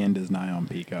The End Is Nigh on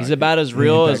Peacock. He's about as He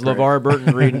real ain't as that great. LeVar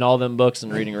Burton reading all them books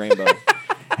and reading Rainbow.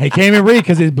 He can't even read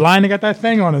because he's blind and got that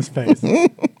thing on his face.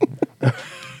 I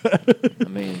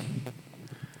mean,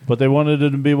 But they wanted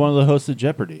him to be one of the hosts of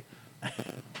Jeopardy.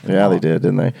 yeah, they did,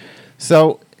 didn't they?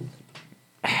 So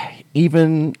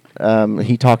even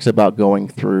he talks about going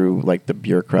through like the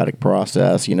bureaucratic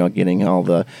process, getting all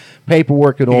the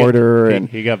paperwork in order, and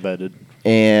he got vetted.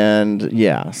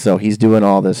 yeah, so he's doing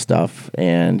all this stuff,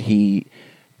 and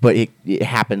but it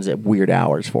happens at weird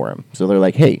hours for him. So they're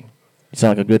like, "Hey, you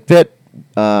sound like a good fit.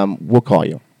 We'll call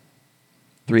you."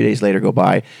 3 days later go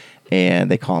by, and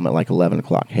they call him at like 11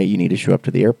 o'clock. Hey, you need to show up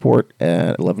to the airport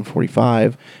at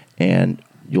 11:45, and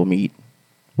you'll meet.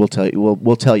 We'll tell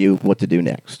you what to do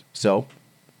next. So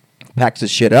packs his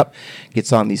shit up,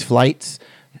 gets on these flights.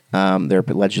 They're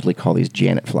allegedly called these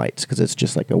Janet flights because it's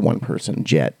just like a one-person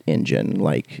jet engine.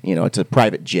 Like, it's a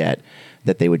private jet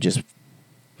that they would just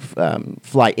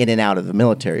fly in and out of the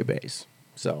military base.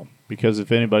 So Because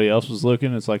if anybody else was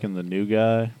looking, it's like in The New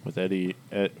Guy with Eddie.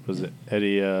 Was it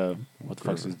Eddie? What the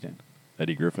fuck's his name?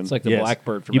 Eddie Griffin. it's like the Yes.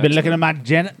 Blackbird from You've been X-Men. looking at my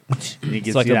Janet. And he It's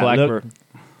gets like you the that look. Blackbird.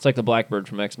 It's like the Blackbird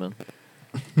from X-Men.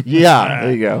 yeah,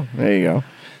 there you go.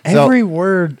 So, Every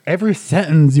word, every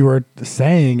sentence you were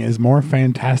saying is more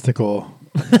fantastical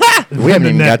We haven't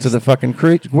even got Next. to the fucking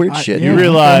weird shit. You Yeah.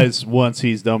 realize once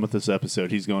he's done with this episode,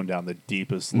 he's going down the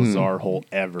deepest Lazar hole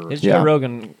ever. His Yeah. Joe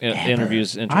Rogan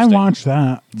interviews I interesting. watched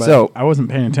that, but So- I wasn't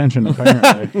paying attention.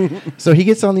 Apparently, So he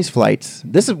gets on these flights.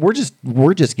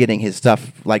 We're just getting his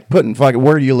stuff, like putting fucking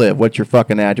where do you live, what's your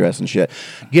fucking address and shit,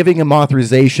 giving him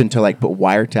authorization to like put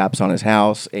wiretaps on his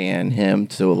house and him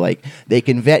to like they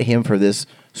can vet him for this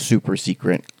super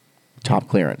secret top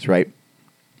clearance, right?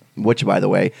 Which, by the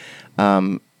way,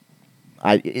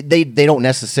 they don't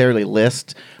necessarily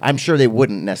list. I'm sure they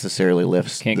wouldn't necessarily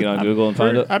list. Can't get on Google and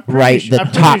find it. I'm pretty Right, su- the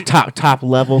I'm pretty- top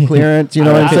level clearance. You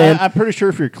know what I'm saying? I'm pretty sure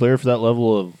if you're clear for that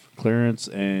level of clearance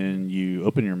and you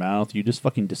open your mouth, you just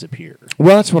fucking disappear.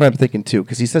 Well, that's what I'm thinking too,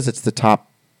 because he says it's the top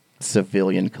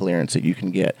civilian clearance that you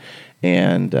can get,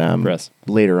 and Press.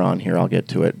 later on here I'll get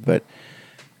to it. But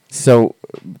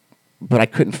I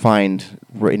couldn't find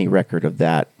any record of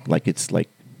that. Like it's like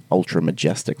ultra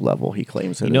majestic level. He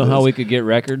claims that You know it how is. we could get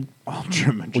record?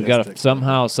 ultra We majestic. got to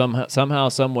somehow,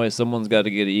 some way, someone's got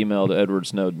to get an email to Edward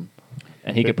Snowden,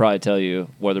 and he could probably tell you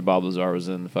whether Bob Lazar was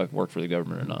in the fucking work for the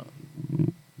government or not.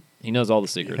 He knows all the You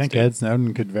secrets. think dude. Ed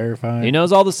Snowden could verify? He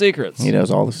knows all the secrets. He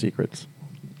knows all the secrets.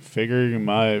 Figuring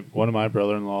one of my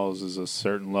brother-in-laws is a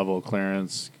certain level of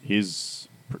clearance. He was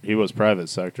private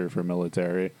sector for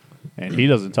military, and he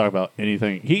doesn't talk about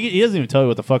anything. He doesn't even tell you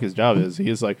what the fuck his job is. He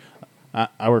is like,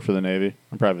 I work for the Navy.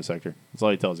 I'm private sector. That's all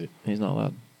he tells you. He's not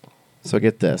allowed. So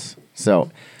get this.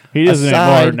 So He doesn't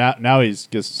aside- anymore. Now he's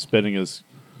just spending his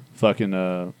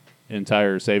fucking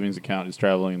entire savings account. He's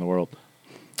traveling in the world.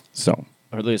 So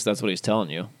Or at least that's what he's telling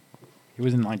you. He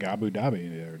was in like Abu Dhabi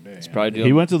the other day. He's probably doing,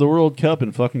 He went to the World Cup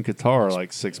in fucking Qatar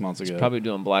like 6 months ago. probably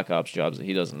doing black ops jobs that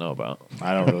he doesn't know about.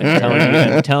 I don't really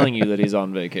And telling you that he's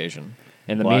on vacation.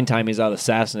 In the Black- meantime, he's out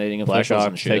assassinating Black officials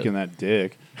and Ops shit. taking that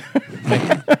dick.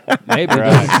 Maybe.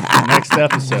 Right. Next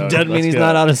episode. Doesn't mean Let's he's go.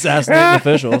 not out assassinating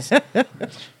officials.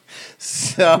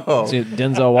 so See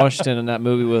Denzel Washington in that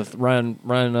movie with Ryan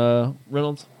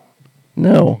Reynolds.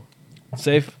 no.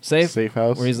 Safe Safe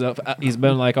House. Where he's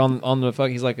been like on the fuck.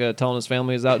 He's like telling his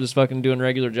family he's out just fucking doing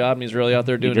regular job, and he's really out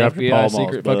there doing dropped your FBI Pall Malls,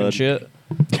 secret fucking bud. shit.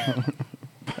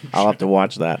 I'll have to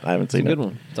watch that. I haven't It's a seen good it.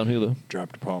 one. It's on Hulu.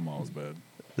 dropped a Paul Mall's bed.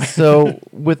 So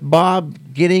with Bob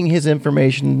getting his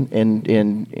information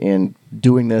and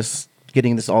doing this,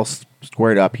 getting this all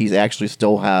squared up, he's actually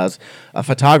still has a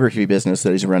photography business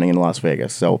that he's running in Las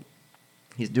Vegas. So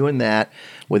he's doing that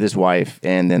with his wife,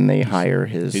 and then they hire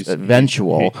his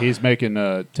eventual. He's making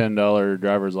a $10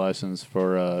 driver's license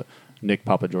for Nick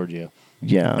Papagiorgio.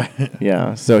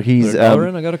 yeah. So he's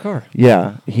I got a car.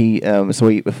 yeah. They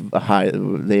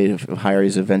hire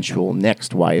his eventual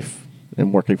next wife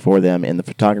and working for them in the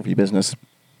photography business.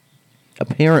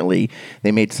 Apparently,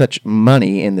 they made such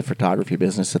money in the photography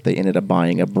business that they ended up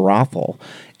buying a brothel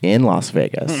in Las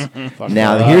Vegas.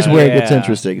 Now, here's where it gets Yeah.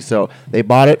 interesting. So they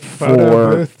bought it Photo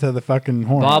for booth to the fucking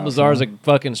horn. Bob house, Lazar's huh? a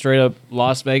fucking straight up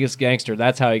Las Vegas gangster.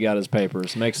 That's how he got his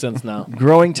papers. Makes sense now.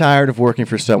 growing tired of working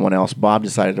for someone else. Bob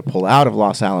decided to pull out of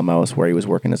Los Alamos, where he was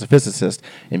working as a physicist,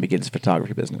 and begin his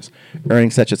photography business. Earning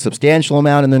such a substantial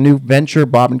amount in the new venture,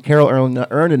 Bob and Carol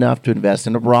earned enough to invest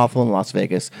in a brothel in Las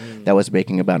Vegas that was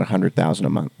making about $100,000 a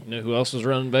month. You know who else was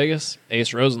running Vegas?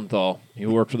 Ace Rosenthal. He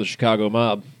worked for the Chicago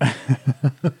mob.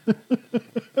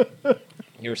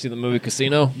 You ever see the movie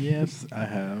Casino? Yes, I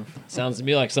have. Sounds to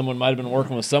me like someone might have been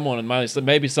working with someone, and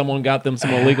maybe someone got them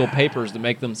some illegal papers to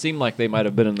make them seem like they might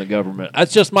have been in the government.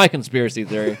 That's just my conspiracy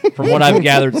theory from what I've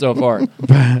gathered so far.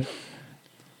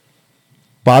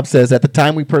 Bob says, at the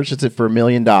time we purchased it for $1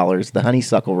 million, the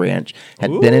Honeysuckle Ranch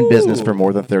had been in business for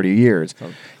more than 30 years.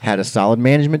 Had a solid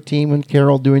management team, and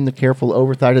Carol doing the careful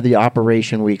oversight of the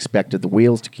operation. We expected the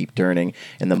wheels to keep turning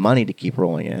and the money to keep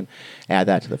rolling in. Add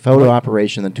that to the photo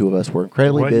operation, the two of us were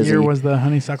incredibly What busy. year was the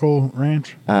Honeysuckle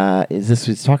Ranch?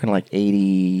 It's talking like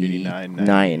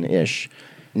 89-ish.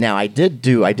 Now, I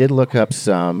did look up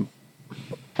some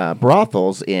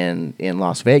brothels in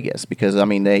Las Vegas, because I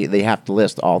mean they have to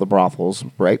list all the brothels,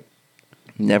 right?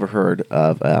 Never heard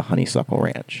of a Honeysuckle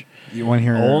Ranch. You want to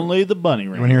hear? Only the bunny You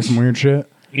ranch. want to hear some weird shit?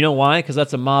 You know why? Because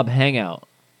that's a mob hangout.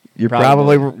 You're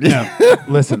Probably. probably Yeah.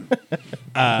 Listen,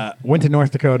 went to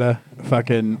North Dakota,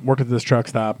 fucking worked at this truck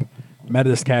stop, met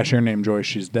this cashier named Joyce.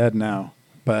 She's dead now,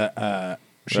 but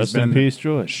she's Rest been in peace,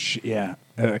 Joyce. Yeah,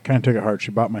 it kind of took it hard. She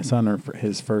bought my son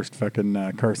his first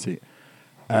fucking car seat.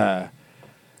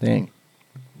 dang.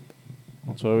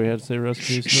 That's why we had to say rest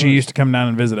in peace. She used to come down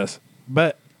and visit us,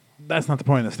 but that's not the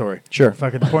point of the story. Sure.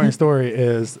 Fucking the point of the story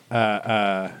is,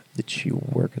 Did she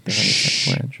work at the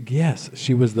Honeysuckle Ranch? yes,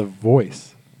 she was the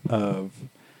voice of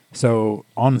So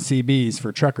on CBs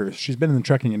for truckers, she's been in the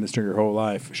trucking industry her whole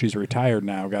life. She's retired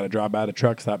now, got a job at a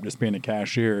truck stop just being a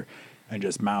cashier and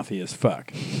just mouthy as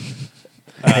fuck.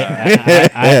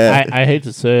 I hate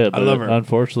to say it, but love her.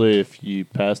 unfortunately, if you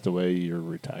passed away, you're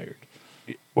retired.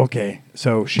 Okay,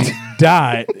 so she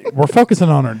died. We're focusing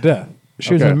on her death.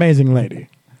 She was an Okay. amazing lady.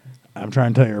 I'm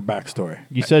trying to tell you her backstory.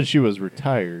 You said she was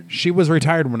retired. She was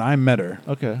retired when I met her.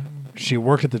 Okay. She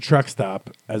worked at the truck stop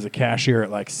as a cashier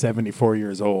at like 74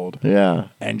 years old. Yeah.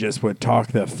 And just would talk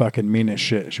the fucking meanest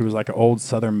shit. She was like an old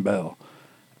Southern belle.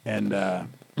 And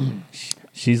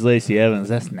She's Lacey Evans.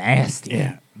 That's nasty.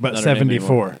 yeah, but Not her name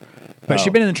 74. But Oh.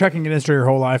 she'd been in the trucking industry her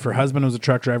whole life. Her husband was a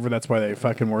truck driver. That's why they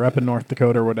fucking were up in North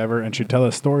Dakota or whatever. And she'd tell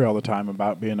a story all the time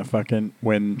about being a fucking,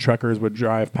 when truckers would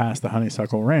drive past the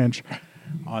Honeysuckle Ranch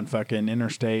on fucking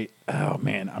interstate. Oh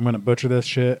man, I'm going to butcher this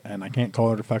shit. And I can't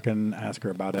call her to fucking ask her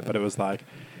about it. But it was like,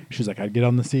 she's like, I'd get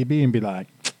on the CB and be like,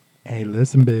 hey,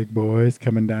 listen, big boys,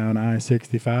 coming down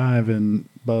I-65 in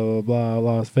blah, blah, blah,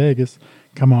 Las Vegas.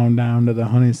 Come on down to the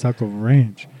Honeysuckle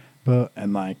Ranch.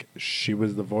 And like, she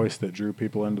was the voice that drew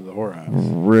people into the whorehouse.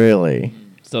 Really?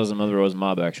 Still some other Rose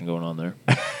mob action going on there.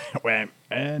 Well,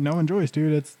 no one joys,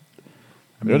 dude. It's.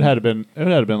 I It would have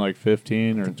been like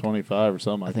 15 or 25 or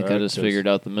something I like think that. I just figured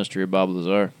out the mystery of Bob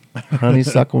Lazar.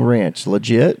 Honeysuckle Ranch,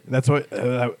 legit? That's what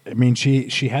I mean. She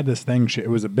had this thing. It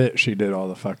was a bit she did all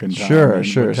the fucking time. Sure, and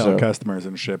sure, would tell so- customers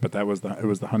and shit. But it was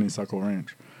the Honeysuckle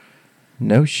Ranch.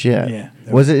 No shit. Yeah.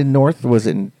 Was it in North? Was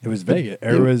it in? It was Vegas.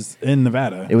 It was in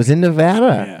Nevada. It was in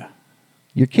Nevada. Yeah.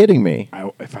 You're kidding me.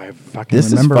 If I fucking This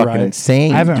is remember fucking right,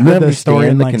 insane. I haven't Do you heard this story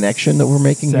in understand the like connection that we're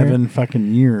making here? 7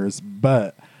 fucking years.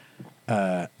 But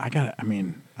I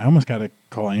almost got to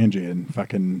call Angie and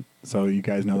fucking so you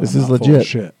guys know that This I'm is not full of legit.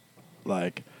 shit.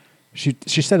 Like she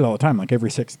said it all the time. Like every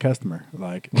 6th customer,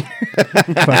 like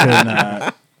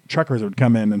fucking truckers would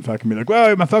come in and fucking be like,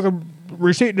 "Well, my fucking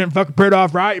receipt didn't fucking print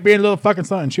off right. You're being a little fucking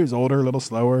slow." And she was older, a little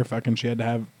slower. Fucking, she had to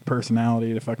have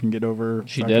personality to fucking get over.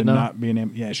 She fucking dead now? Not being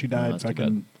able. Yeah, she died that's too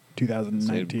fucking So it'd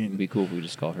 2019. be cool if we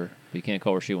just called her. But you can't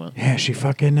call where she went. Yeah, she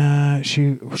fucking she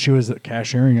was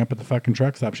cashiering up at the fucking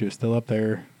truck stop. She was still up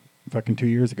there fucking 2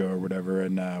 years ago or whatever,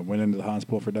 and went into the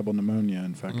hospital for double pneumonia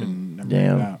and fucking never made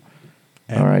Damn. it out.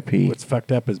 And R.I.P.. What's fucked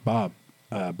up is Bob.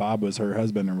 Bob was her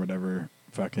husband or whatever.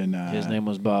 Fucking His name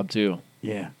was Bob too.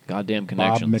 yeah, Goddamn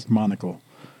Bob connections. McMonagle.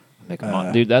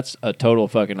 Dude, that's a total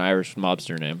fucking Irish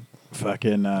mobster name.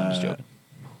 Fucking I'm just joking.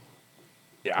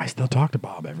 yeah, I still talk to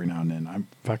Bob every now and then. I'm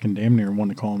fucking damn near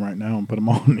want to call him right now and put him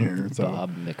on here. So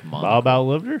Bob McMonagle. Bob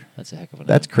outlived her? That's a heck of a name.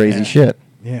 That's crazy Yeah. shit.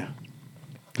 yeah.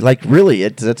 Like really,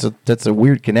 that's a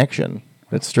weird connection.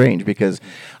 That's strange because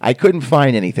I couldn't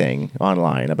find anything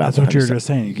online about. That's the what you were Honeysuckle. just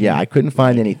saying. You Yeah, can't- I couldn't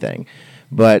find anything.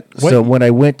 But What- so when I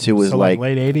went to was so like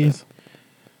late 80s.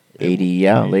 80,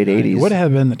 yeah, late 80s. It would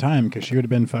have been the time because she would have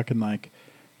been fucking like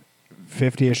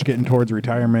 50-ish, getting towards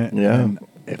retirement. Yeah. And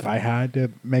if I had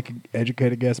to make an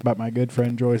educated guess about my good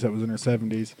friend Joyce, that was in her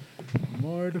 70s,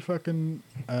 more to fucking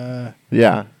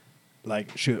Yeah.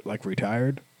 like she like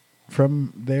retired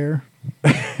from there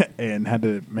and had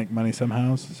to make money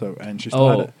somehow. So and she still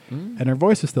had it, and her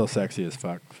voice is still sexy as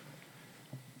fuck.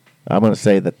 I'm gonna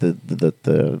say that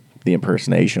the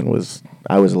impersonation was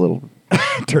I was a little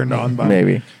Turned on by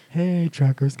maybe. Hey,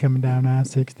 truckers coming down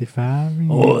I-65.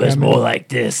 Oh, it's more like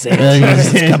this. Coming down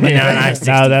No,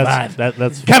 I-65.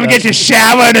 that's Come and get your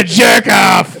shower and a jerk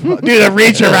off. Do the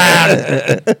reach around.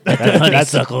 The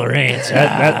Honeysuckle Ranch.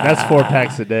 that's 4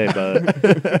 packs a day, bud.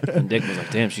 And Dick was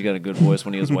like, damn, she got a good voice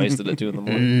when he was wasted at 2 in the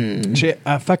morning. She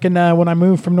fucking when I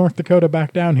moved from North Dakota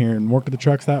back down here and worked at the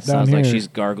truck stop down Sounds here. like she's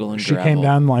gargling She gravel. came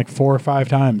down like 4 or 5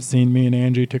 times, seen me and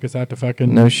Angie, took us out to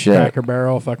fucking No shit. Cracker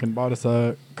Barrel, fucking bought us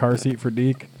a car seat for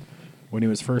Deke when he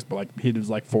was first, but like he was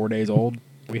like 4 days old.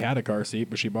 We had a car seat,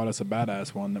 but she bought us a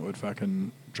badass one that would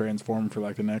fucking transform for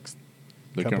like the next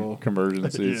The couple. conversion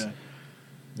seats.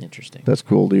 Yeah. Interesting. That's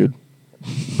cool, dude.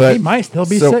 But He might still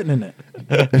be so- sitting in it.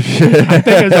 I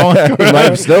think it's only He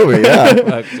might still be,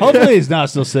 yeah. Hopefully he's not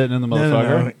still sitting in the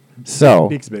motherfucker. No. So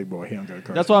Deke's a big boy. He don't got a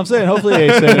car. That's what I'm saying. Hopefully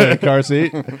he's sitting in a car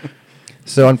seat.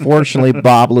 So unfortunately,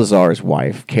 Bob Lazar's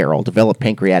wife, Carol, developed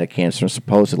pancreatic cancer and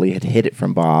supposedly had hid it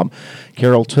from Bob.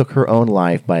 Carol took her own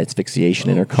life by asphyxiation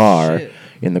in her car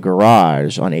in the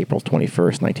garage on April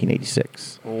 21st,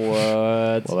 1986.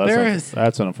 What? Well, There is-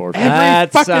 that's unfortunate. Every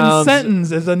That fucking sounds-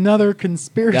 sentence is another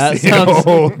conspiracy.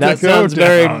 That sounds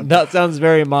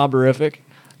very mobberific.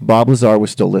 Bob Lazar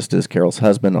was still listed as Carol's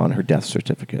husband on her death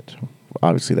certificate.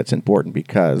 Obviously, that's important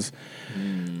because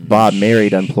Bob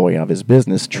married an employee of his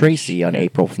business, Tracy, on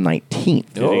April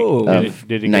 19th Oh. of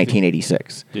Did he get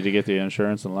 1986. Did he get the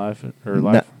insurance and life or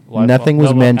No- life? nothing was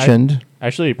well, mentioned.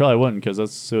 Actually, he probably wouldn't because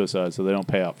that's suicide, so they don't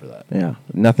pay out for that. Yeah,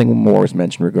 nothing more is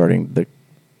mentioned regarding the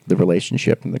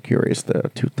relationship and the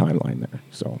tooth timeline there.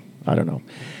 So I don't know.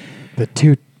 The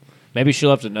two. Maybe she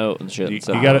left a note and shit. You and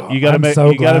said, gotta- you gotta I'm make- so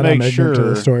you gotta glad I'm make ignorant to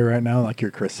the sure- story right now, like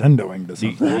you're crescendoing to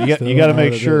You, something. you I still got to don't know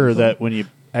make what it sure is. that when you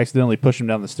accidentally push them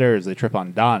down the stairs, they trip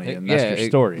on Donnie, and that's Yeah, your it-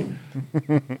 story.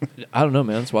 I don't know,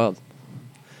 man. It's wild.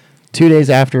 2 days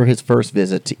after his first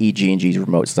visit to EG&G's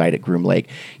remote site at Groom Lake,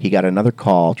 he got another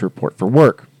call to report for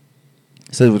work.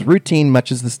 So it was routine, much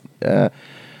as this.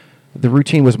 The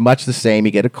routine was much the same.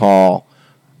 You get a call.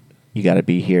 You got to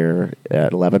be here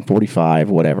at 11:45,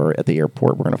 whatever, at the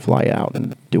airport. We're going to fly out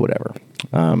and do whatever.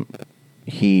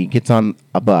 He gets on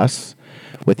a bus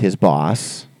with his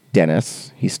boss,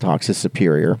 Dennis. He talks his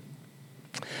superior.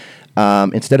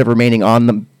 Instead of remaining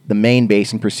on the main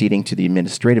base and proceeding to the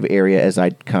administrative area, as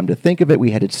I'd come to think of it,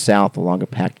 we headed south along a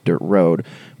packed dirt road.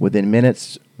 Within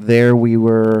minutes, we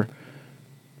were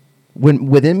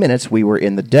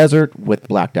in the desert with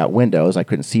blacked out windows. I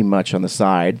couldn't see much on the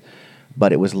side,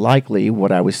 but it was likely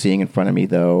what I was seeing in front of me,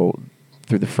 though,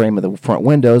 through the frame of the front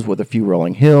windows with a few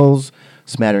rolling hills,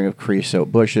 smattering of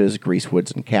creosote bushes,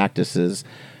 greasewoods, and cactuses.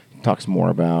 Talks more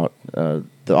about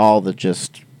all the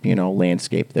just,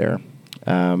 landscape there.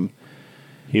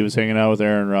 He was hanging out with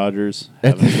Aaron Rodgers,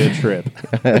 having a good trip.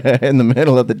 In the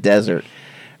middle of the desert.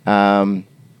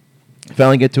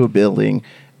 Finally get to a building,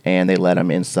 and they let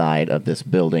him inside of this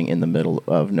building in the middle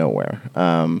of nowhere.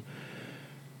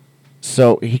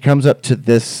 So he comes up to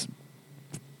this.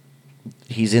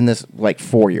 He's in this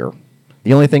foyer.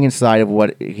 The only thing inside of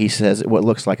what he says, what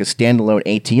looks like a standalone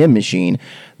ATM machine,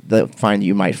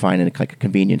 you might find in a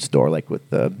convenience store, like with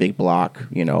the big block,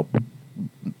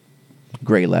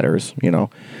 gray letters,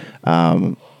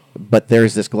 But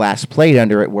there's this glass plate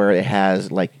under it where it has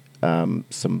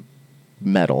some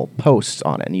metal posts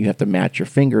on it, and you have to match your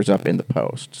fingers up in the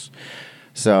posts.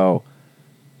 So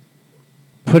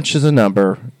punches a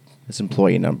number, his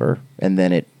employee number, and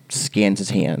then it scans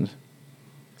his hand.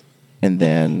 And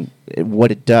then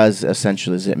what it does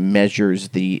essentially is it measures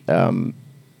the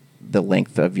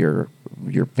length of your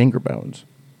finger bones,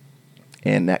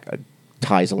 and that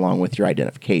ties along with your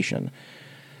identification.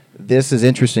 This is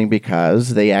interesting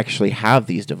because they actually have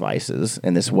these devices,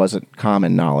 and this wasn't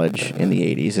common knowledge in the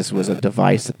 80s. This was a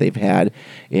device that they've had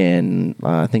in,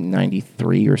 I think,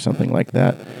 93 or something like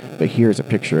that. But here's a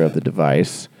picture of the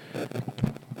device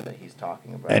that he's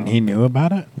talking about. And he knew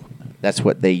about it? That's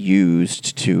what they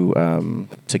used to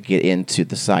get into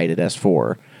the site at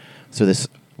S4. So this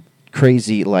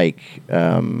crazy,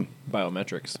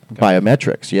 Biometrics.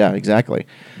 biometrics, yeah, exactly.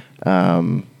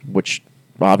 Which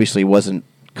obviously wasn't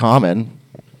common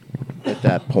at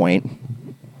that point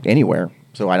anywhere.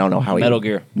 So I don't know how Metal he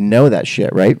Gear. know that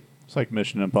shit, right? It's like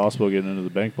Mission Impossible getting into the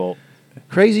bank vault.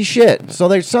 Crazy shit. So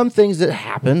there's some things that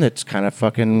happen that's kind of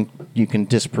fucking you can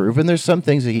disprove, and there's some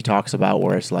things that he talks about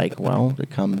where it's like, well, it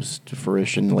comes to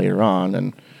fruition later on,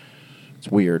 and it's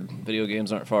weird. Video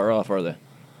games aren't far off, are they?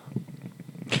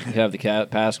 You have the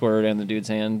password and the dude's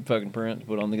hand fucking print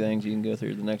put on the things. You can go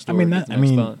through the next door. get the next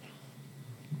spot.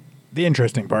 The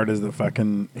interesting part is the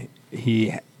fucking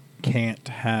he can't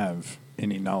have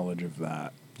any knowledge of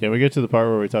that. Yeah, we get to the part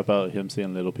where we talk about him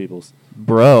seeing little people's.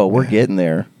 Bro, we're getting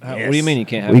there. What do you mean you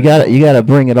can't have? You got to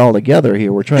bring it all together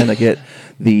here. We're trying to get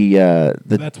the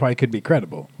That's why it could be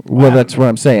credible. well, that's what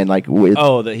I'm saying. Like,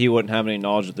 that he wouldn't have any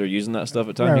knowledge that they're using that stuff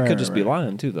at the time. Right, He could right, just be right.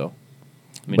 lying too, though.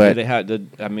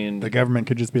 I mean, But- The government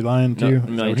could just be lying no, too. I Is that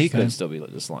mean, what he you're saying? could still be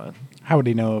just lying. How would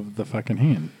he know of the fucking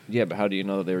hand? Yeah, but how do you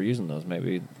know that they were using those?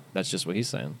 Maybe that's just what he's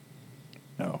saying.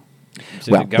 No.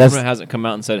 So Well, if the that's- government hasn't come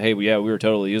out and said, "Hey, we were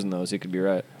totally using those," he could be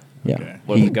right. yeah. Okay.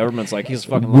 What if He- the government's like, "He's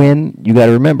fucking lying. when you got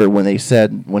to remember when they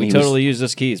said when We he totally use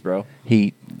this keys, bro."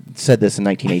 he said this in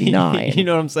 1989. You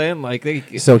know what I'm saying? Like they.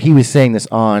 So he was saying this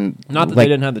on Not that they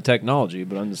didn't have the technology,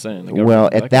 but I'm just saying. the government well,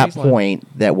 was at like, that "He's lying."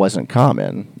 point, that wasn't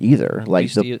common either. Like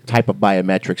used to the use- type of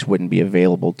biometrics wouldn't be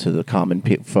available to the common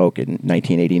folk in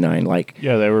 1989. Like,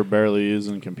 Yeah, they were barely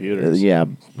using computers. yeah.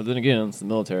 But then again, it's the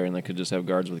military, and they could just have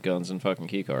guards with guns and fucking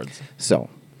key cards. So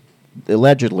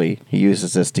allegedly, he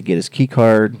uses this to get his key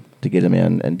card to get him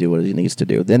in and do what he needs to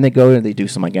do. Then they go and they do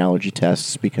some allergy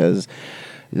tests because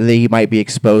they might be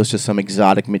exposed to some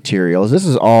exotic materials. This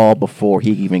is all before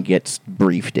he even gets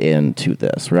briefed into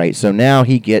this, right? So now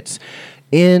he gets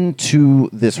into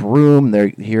this room.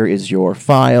 Here is your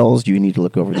files. You need to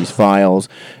look over these files,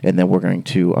 and then we're going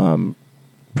to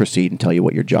proceed and tell you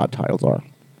what your job titles are.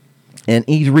 And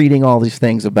he's reading all these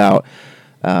things about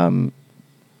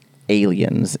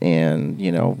aliens and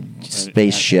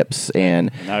spaceships and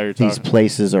now you're these talking.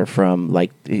 places are from,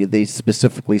 like, they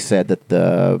specifically said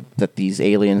that these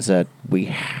aliens that we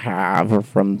have are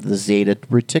from the Zeta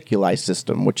Reticuli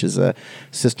system, which is a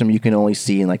system you can only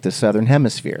see in like the southern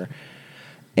hemisphere.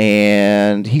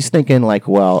 And he's thinking like,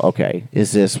 well, okay,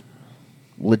 is this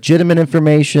legitimate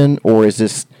information or is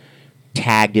this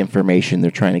tagged information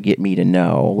they're trying to get me to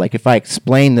know? Like, if I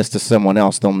explain this to someone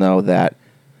else, they'll know that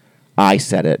I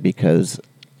said it because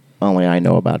only I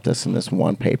know about this in this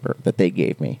one paper that they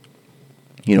gave me.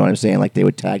 You know what I'm saying? Like, they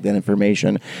would tag that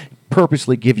information,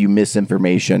 purposely give you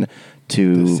misinformation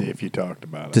To see if you talked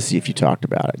about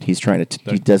it. He's trying to.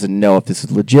 He doesn't know if this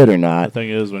is legit or The not. thing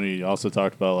is, when he also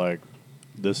talked about like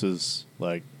this is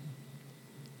like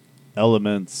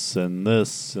elements and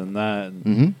this and that. And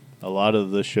Mhm. a lot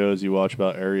of the shows you watch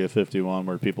about Area 51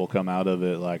 where people come out of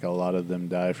it, like a lot of them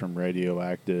die from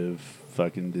radioactive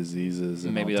fucking diseases.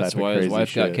 And Maybe all that's type of why his crazy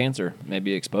wife got shit. cancer.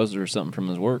 Maybe exposed her to something from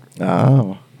his work.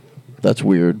 Oh, that's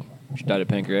weird. She died of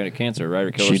pancreatic cancer, right?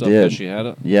 Or killed She herself did. because she had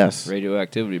it? Yes.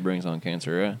 Radioactivity brings on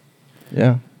cancer, yeah.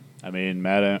 Yeah. I mean,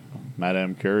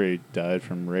 Madame Curie died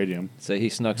from radium. Say he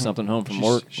snuck something home from She's-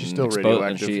 work. she's and still And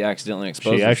radioactive. she accidentally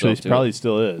exposed She actually herself to probably it.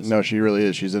 still is. No, she really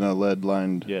is. She's in a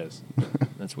lead-lined. Yes.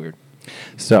 That's weird.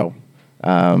 So,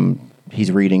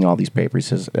 he's reading all these papers.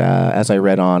 He says, as I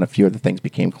read on, a few of the things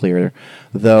became clear.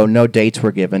 Though no dates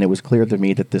were given, it was clear to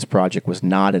me that this project was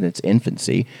not in its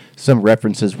infancy. Some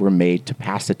references were made to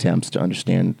past attempts to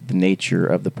understand the nature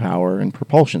of the power and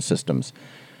propulsion systems.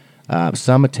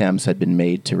 Some attempts had been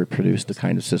made to reproduce the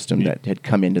kind of system that had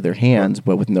come into their hands,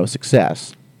 but with no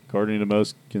success. According to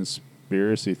most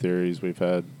conspiracy theories, we've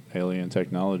had alien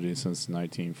technology since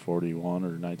 1941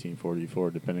 or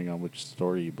 1944, depending on which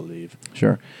story you believe.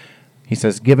 Sure. He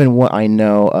says, given what I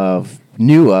knew of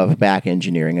back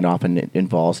engineering, it often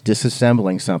involves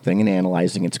disassembling something and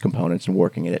analyzing its components and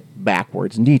working it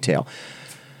backwards in detail.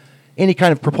 Any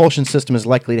kind of propulsion system is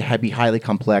likely to be highly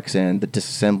complex, and the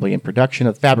disassembly and production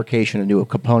of fabrication of new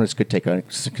components could take a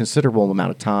considerable amount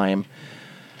of time,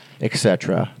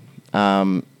 etc.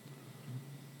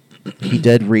 He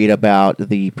did read about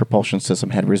the propulsion system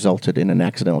had resulted in an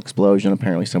accidental explosion.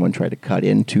 Apparently, someone tried to cut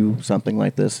into something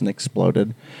like this and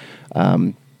exploded.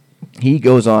 He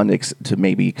goes on to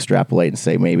maybe extrapolate and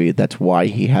say maybe that's why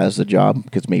he has the job,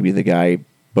 because maybe the guy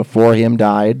before him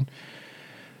died.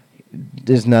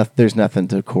 There's nothing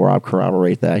to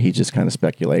corroborate that. He just kind of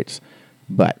speculates.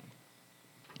 But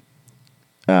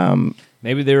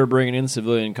Maybe they were bringing in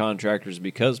civilian contractors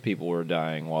because people were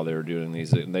dying while they were doing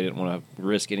these. They didn't want to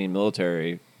risk any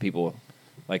military people,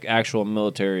 like actual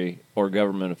military or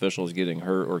government officials getting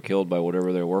hurt or killed by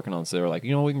whatever they're working on. So they were like, we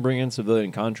can bring in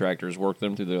civilian contractors, work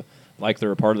them through like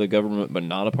they're a part of the government, but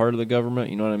not a part of the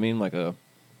government. You know what I mean? Like I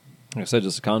said,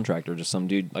 just a contractor, just some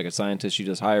dude, like a scientist you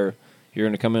just hire. You're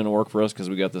going to come in and work for us because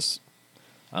we got this,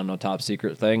 I don't know, top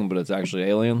secret thing, but it's actually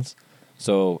aliens.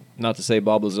 So, not to say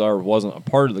Bob Lazar wasn't a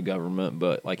part of the government,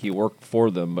 but like he worked for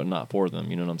them, but not for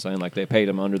them. You know what I'm saying? Like they paid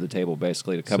him under the table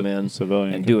basically to come in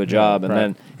civilian and do a job. And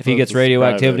then if he gets It's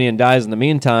radioactivity private. and dies in the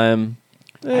meantime,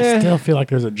 I still feel like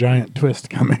there's a giant twist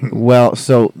coming. well,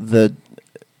 so the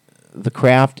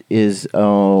craft is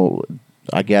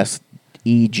I guess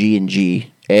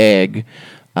EG&G Egg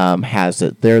has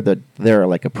it. They're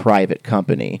like a private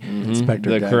company. Inspector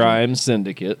the Gadget. crime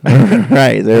syndicate.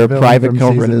 Right, they're a Villain private from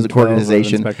season 12 of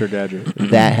organization Inspector Gadget.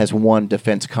 that has won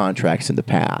defense contracts in the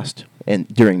past, and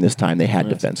during this time they had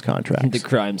defense the contracts.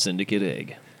 crime syndicate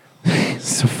egg.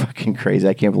 So fucking crazy!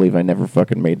 I can't believe I never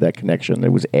fucking made that connection.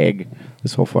 It was egg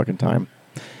this whole fucking time.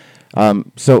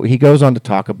 So he goes on to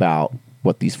talk about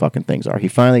what these fucking things are. He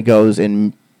finally goes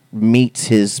and meets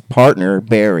his partner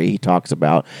Barry. He talks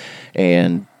about,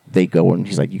 and they go and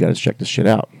he's like, "You got to check this shit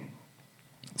out."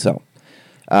 So,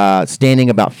 standing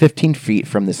about 15 feet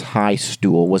from this high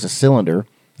stool was a cylinder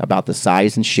about the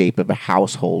size and shape of a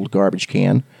household garbage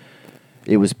can.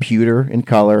 It was pewter in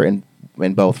color, and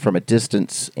both from a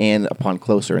distance and upon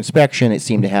closer inspection, it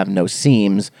seemed to have no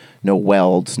seams, no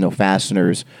welds, no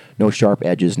fasteners, no sharp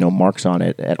edges, no marks on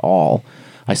it at all.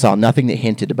 I saw nothing that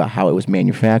hinted about how it was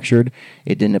manufactured.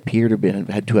 It didn't appear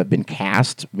to have been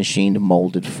cast, machined,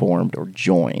 molded, formed, or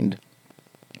joined.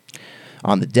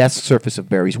 On the desk surface of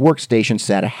Barry's workstation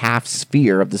sat a half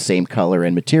sphere of the same color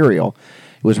and material.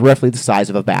 It was roughly the size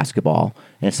of a basketball,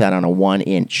 and it sat on a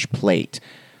 1-inch plate,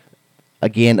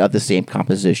 again of the same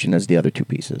composition as the other two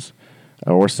pieces.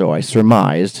 Or so I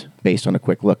surmised, based on a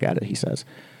quick look at it, he says.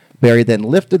 Barry then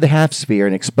lifted the half sphere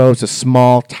and exposed a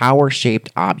small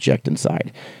tower-shaped object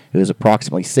inside. It was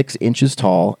approximately 6 inches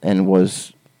tall and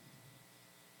was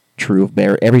true of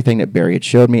Barry. Everything that Barry had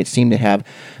showed me, it seemed to have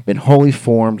been wholly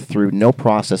formed through no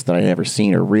process that I'd ever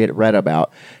seen or read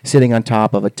about. Sitting on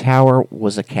top of a tower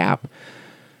was a cap,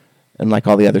 and like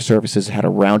all the other surfaces, it had a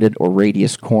rounded or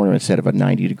radius corner instead of a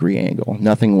 90-degree angle.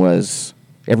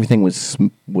 Everything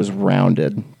was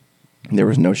rounded. There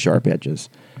was no sharp edges.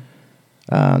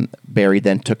 Barry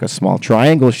then took a small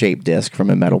triangle-shaped disc from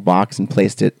a metal box and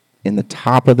placed it in the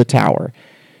top of the tower,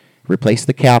 replaced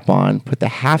the cap on, put the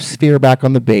half sphere back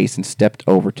on the base, and stepped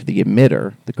over to the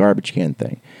emitter, the garbage can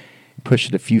thing, pushed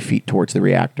it a few feet towards the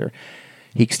reactor.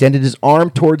 He extended his arm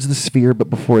towards the sphere, but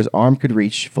before his arm could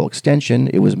reach full extension,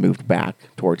 it was moved back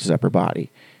towards his upper body.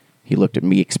 He looked at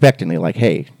me expectantly, like,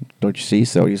 hey, don't you see?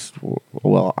 So he's,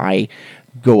 well, I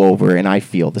go over and I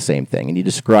feel the same thing. And he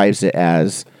describes it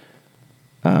as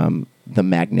the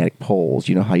magnetic poles.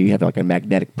 You know how you have like a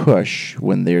magnetic push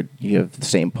when you have the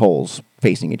same poles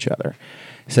facing each other.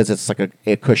 He says it's like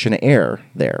a cushion of air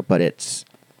there, but it's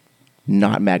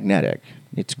not magnetic.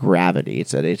 It's gravity.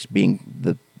 It's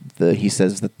being he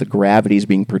says that the gravity is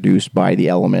being produced by the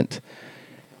element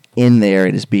in there.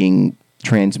 It is being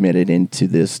transmitted into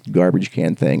this garbage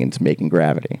can thing, and it's making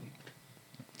gravity.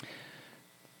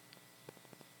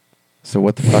 So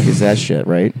what the fuck is that shit,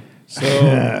 right?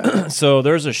 So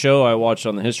there's a show I watched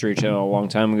on the History Channel a long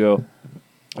time ago,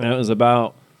 and it was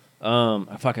about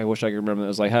I wish I could remember. It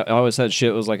was like I always had shit.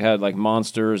 It was like had like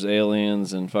monsters,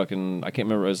 aliens, and fucking I can't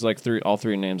remember. It was like all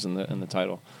three names in the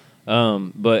title.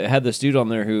 But it had this dude on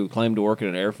there who claimed to work at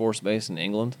an Air Force base in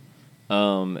England.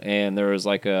 And there was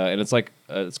like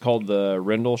it's called the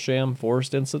Rendlesham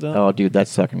Forest Incident. Oh, dude,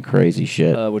 that's fucking crazy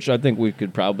shit. Which I think we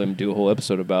could probably do a whole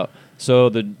episode about. So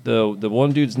the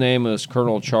one dude's name is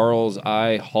Colonel Charles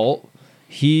I. Halt.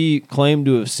 He claimed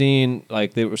to have seen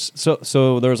like there was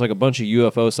so there was like a bunch of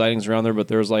UFO sightings around there, but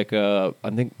there's like I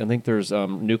think there's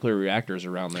nuclear reactors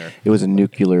around there. It was a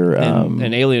nuclear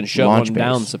an alien shut launch one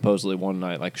down base. supposedly one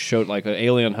night. Like showed like an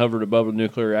alien hovered above a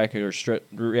nuclear reactor, straight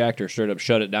up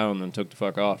shut it down and then took the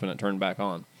fuck off and it turned back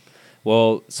on.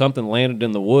 Well, something landed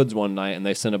in the woods one night, and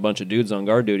they sent a bunch of dudes on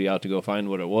guard duty out to go find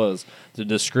what it was. The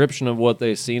description of what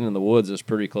they seen in the woods is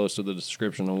pretty close to the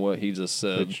description of what he just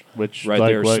said. Which right like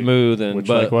there, what, smooth and which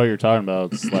but like what you're talking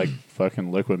about. It's like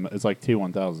fucking liquid. It's like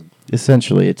T1000.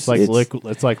 Essentially, It's like liquid.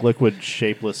 It's like liquid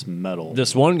shapeless metal.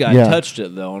 this one guy Yeah. touched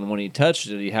it though, and when he touched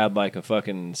it, he had like a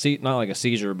fucking not like a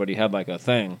seizure, but he had like a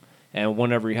thing. And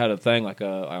whenever he had a thing like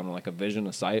a vision,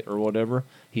 a sight or whatever,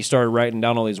 he started writing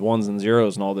down all these ones and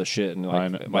zeros and all this shit, and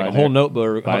like a whole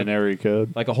notebook, binary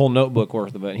code. like a whole notebook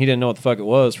worth of it. And he didn't know what the fuck it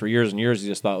was for years and years. He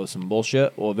just thought it was some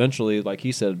bullshit. Well, eventually, like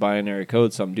he said, binary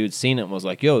code. Some dude seen it and was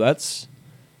like, "Yo, that's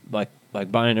like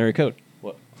binary code."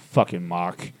 What? Fucking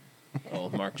mock. Oh,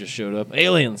 Mark just showed up.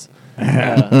 Aliens.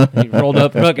 He rolled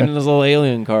up fucking in his little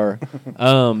alien car.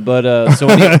 So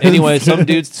anyway, some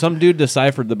dude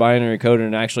deciphered the binary code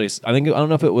and actually, I don't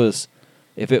know if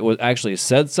it was actually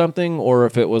said something or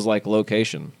if it was like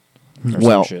location. Or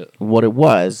Well, some shit. what it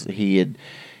was,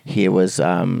 he was.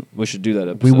 We should do that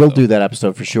episode. We will though. do that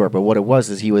episode for sure. But what it was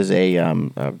is he was a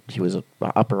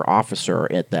upper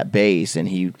officer at that base,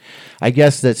 and I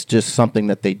guess that's just something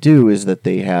that they do is that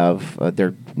they have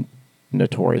they're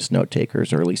notorious note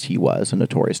takers, or at least he was a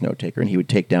notorious note taker, and he would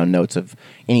take down notes of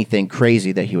anything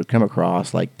crazy that he would come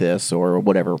across, like this or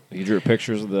whatever. He drew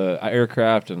pictures of the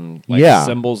aircraft and like Yeah.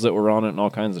 symbols that were on it and all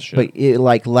kinds of shit. But it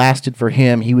like lasted for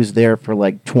him. He was there for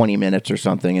like 20 minutes or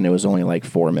something, and it was only like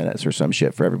 4 minutes or some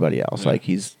shit for everybody else. Yeah. Like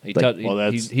he was he the was the only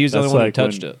that's one who like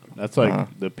touched when- it. That's like Uh-huh.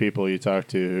 the people you talk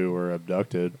to who were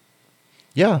abducted.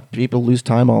 Yeah, people lose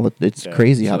time all the. It's Yeah,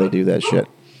 crazy how so- they do that shit.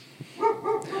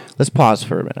 Let's pause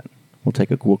for a minute. We'll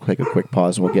take a quick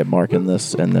pause and we'll get Mark in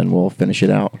this, and then we'll finish it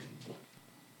out.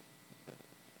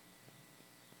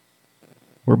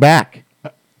 We're back.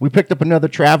 We picked up another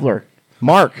traveler,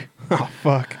 Mark. Oh,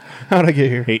 fuck. How'd I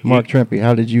get here? Mark Trempy.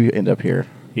 How did you end up here?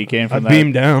 He came I from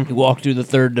beamed down. He walked through the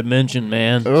third dimension,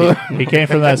 man. He came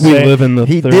from that We same. live in the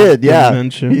He third did, yeah.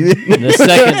 dimension. The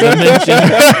second dimension.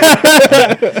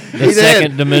 The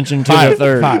second dimension to the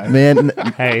third. Man,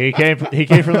 Hey, he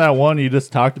came from that one you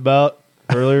just talked about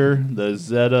earlier. The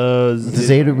Zeta.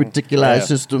 Zeta Reticuli Yeah.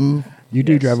 system You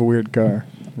do Yes. drive a weird car.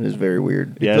 is very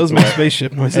weird. Yeah, Those it's, make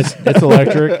spaceship noises. it's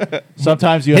electric.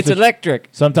 Sometimes you have It's to. electric.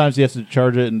 Sometimes you have to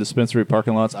charge it in dispensary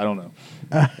parking lots. I don't know.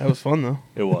 That was fun, though.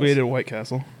 It was. We ate at White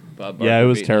Castle. Bob Yeah, Barker it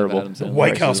was beating terrible. up Adam Sandler. White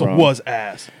Price is Castle Wrong. was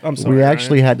ass. I'm sorry. We Ryan.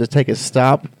 actually had to take a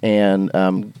stop and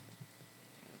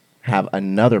have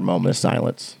another moment of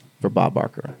silence for Bob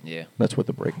Barker. Yeah. That's what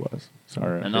the break was. So, All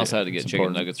right. And I also had to get It's chicken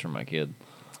important. nuggets for my kid.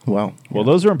 Well, Well,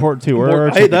 those are important too. Where are our I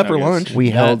ate chicken that for nuggets? lunch.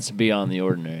 we held That's beyond the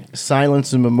ordinary.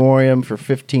 silence in memoriam for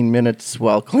 15 minutes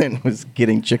while Clint was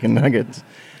getting chicken nuggets.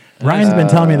 Ryan's been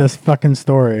telling me this fucking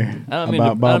story I don't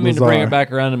about Bob mean to bring Lazar. it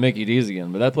back around to Mickey D's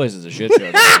again, but that place is a shit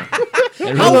show.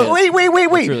 It really Oh, is. wait!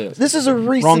 It really is. This is a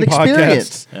recent Wrong podcast.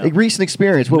 experience. Yeah. A recent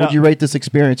experience. What No. would you rate this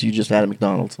experience you just had at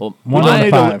McDonald's? Well, One my, out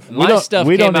of five. my stuff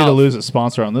We don't came need to out- lose a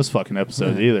sponsor on this fucking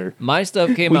episode either. My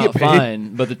stuff came We out get paid.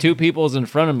 fine, but the two people's in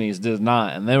front of me did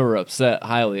not, and they were upset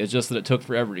highly. It's just that it took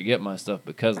forever to get my stuff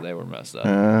because they were messed up.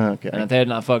 Okay. And if they had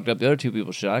not fucked up the other two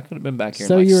people's shit, I could have been back here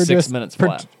So in like you were 6 just minutes per-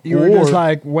 flat. You were just Or-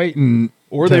 like waiting,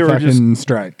 or to they were fucking just-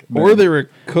 strike, Or they were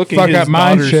cooking Fuck his up my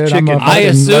daughter's shit, I'm chicken. a- I fucking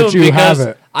let assumed you have because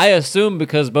it. I assumed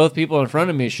because both people in front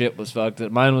of me shit was fucked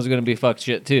that mine was going to be fucked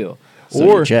shit too. So you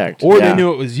or checked. or Yeah. they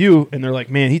knew it was you, and they're like,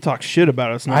 "Man, he talked shit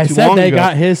about us not I too said long they ago."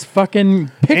 got his fucking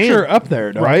picture And- up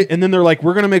there, dog. right, and then they're like,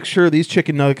 "We're gonna make sure these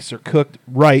chicken nuggets are cooked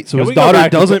right, so Can his we go daughter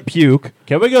back to- doesn't puke."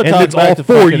 Can we go And talk it's back all to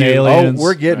for fucking you. aliens? Oh,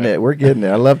 we're getting it. We're getting it.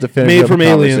 I love to finish Made up from the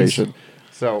aliens. conversation.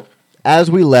 So,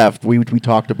 as we left, we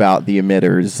talked about the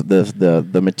emitters,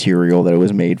 the material that it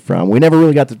was made from. We never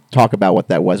really got to talk about what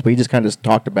that was. We just kind of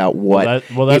talked about what That's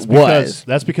it because was.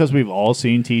 that's because we've all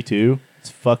seen T2. It's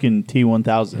fucking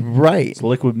T1000. Right. It's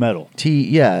liquid metal.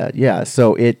 Yeah.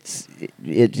 So it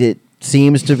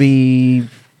seems to be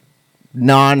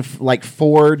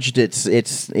forged.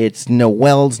 It's no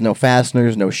welds, no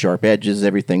fasteners, no sharp edges.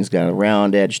 Everything's got a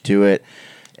round edge to it.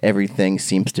 Everything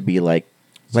seems to be like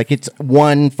it's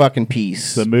one fucking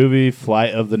piece. The movie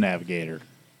Flight of the Navigator,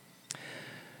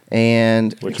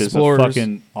 And which Explorers. is a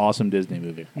fucking awesome Disney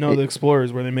movie. No, the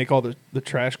Explorers, where they make all the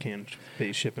trash can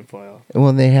spaceship and fly off.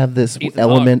 well, they have this Ethan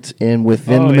element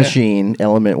within Oh, the yeah. machine,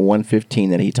 element 115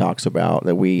 that he talks about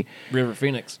that we. River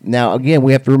Phoenix. Now, again,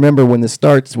 we have to remember when this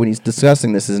starts, when he's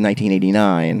discussing this is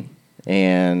 1989,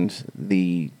 and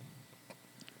the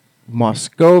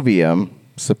Moscovium,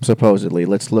 supposedly,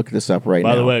 let's look this up right now.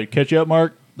 By the way, catch you up,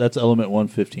 Mark. That's element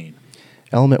 115.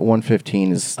 Element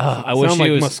 115 is I wish Sound he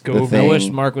like was. Muscovy. the thing. I wish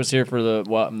Mark was here for the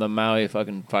Maui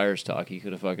fucking fires talk. He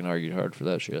could have fucking argued hard for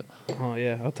that shit. Oh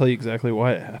yeah, I'll tell you exactly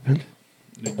why it happened.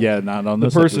 Yeah, not on The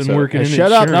this person episode. working in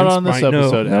Shut up! Not insurance on this might know.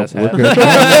 episode. Nope, asshat. we're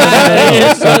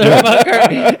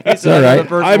good. It's all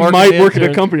right. I might work at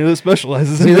a company that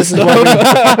specializes See, in this this is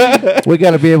stuff. we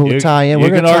got to be able to You, tie in. you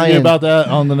We're can going to tie argue in. about that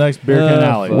on the next Beer Can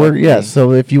Alley.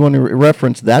 So if you want to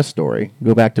reference that story,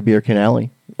 go back to Beer Can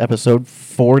Alley, episode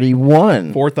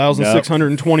 41.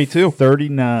 4,622.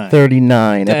 39.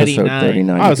 39, episode 39.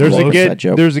 39. I was There's a close. good. That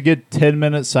joke. There's a good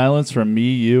 10-minute silence from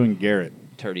me, you, and Garrett.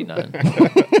 39.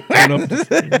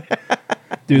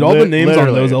 Dude, all the names on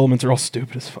Literally. those elements are all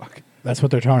stupid as fuck. That's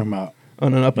what they're talking about.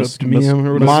 On an up Mus- to me or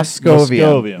whatever.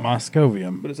 Moscovium.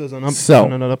 Moscovium. But it says on up, So,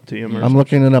 on an up to him. Or I'm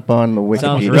looking it up on the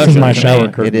Sounds Wikipedia. Russian This is my to shower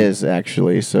me. curtain. It is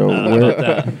actually. So I we're, bet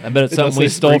that. I bet it's It does something we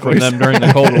say stole from sprinklers. them during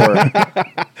the Cold War.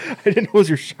 I didn't know it was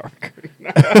your shower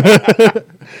curtain.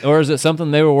 Or is it something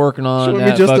they were working on Shouldn't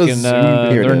we at just fucking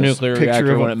assume- Here it their is. nuclear Picture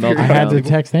reactor of when a it melted I had to down?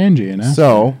 text Angie, you know.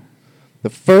 So, the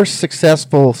first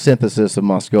successful synthesis of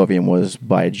Moscovium was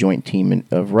by a joint team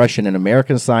of Russian and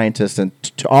American scientists in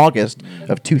August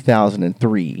of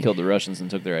 2003. Killed the Russians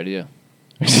and took their idea.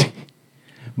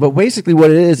 But basically, what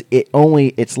it is,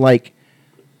 it's like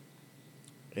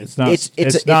It's not. It's-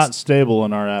 It's not stable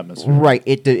in our atmosphere. right.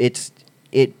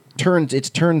 It turns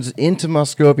into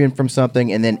Moscovium from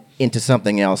something and then into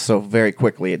something else. So very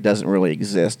quickly, it doesn't really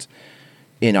exist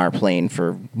in our plane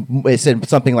for. It said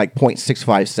something like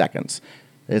 0.65 seconds.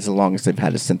 It's the longest they've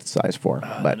had to synthesize for.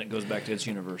 But And it goes back to its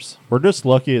universe. We're just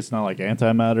lucky it's not like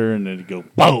antimatter and it'd go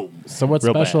boom. So what's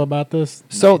Real special bad. about this?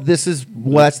 so this is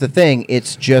that's the thing.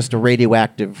 It's just a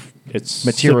radioactive. It's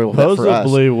material for us.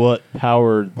 supposedly what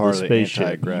powered Part the of the spaceship.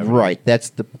 anti-gravity. Right. That's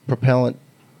the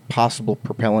possible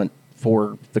propellant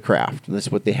for the craft. That's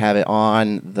what they have it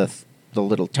on the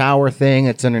little tower thing.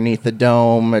 It's underneath the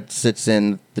dome. It sits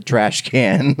in the trash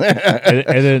can, and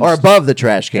then, or above the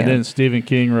trash can. And then Stephen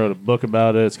King wrote a book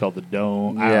about it. It's called The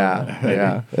Dome. I don't know, maybe.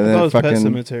 yeah. I And thought it was Pet fucking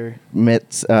Cemetery.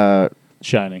 emits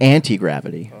Shining.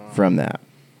 anti-gravity from that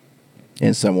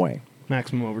in some way.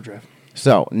 Maximum Overdrive.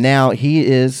 So now he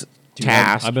is Dude,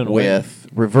 tasked I've been with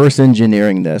reverse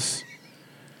engineering this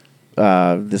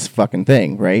fucking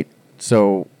thing, right?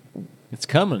 So It's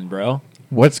coming, bro.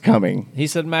 what's coming? He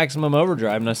said maximum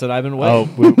overdrive, and I said I've been Oh,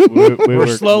 waiting. we We're were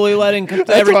slowly letting why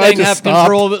I everything just have stopped.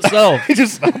 control of itself. He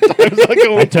just stopped. I was like,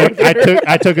 oh,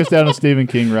 I took us down a Stephen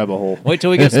King rabbit hole. Wait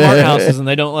till we get smart houses and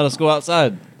they don't let us go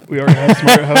outside. we already have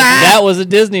smart houses. That was a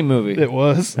Disney movie. It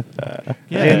was.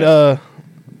 Yeah. And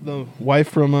the wife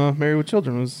from Married with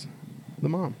Children was the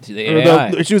mom. The Or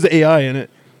AI. she was the AI in it.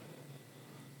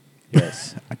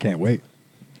 Yes. I can't wait.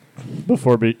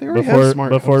 Before already have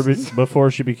smart houses. before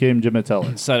she became Jim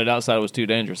Attella. Decided outside was too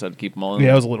dangerous. I had to keep them all in.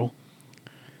 Yeah, I was little.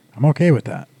 I'm okay with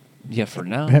that. Yeah, for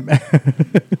now.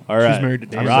 All right. She's married to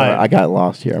Dan. Right. I got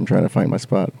lost here. I'm trying to find my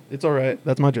spot. It's all right.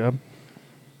 That's my job.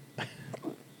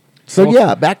 So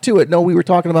yeah, back to it. No, we were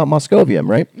talking about Moscovium,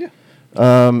 right? Yeah.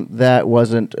 That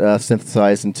wasn't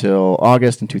synthesized until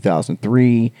August in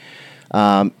 2003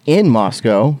 in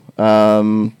Moscow.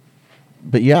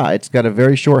 But yeah, it's got a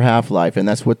very short half-life, and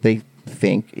that's what they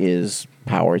think is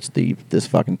powers this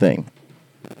fucking thing.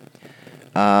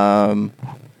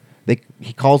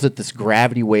 He calls it this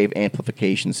gravity wave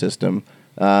amplification system.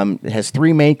 It has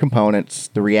three main components: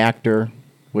 the reactor,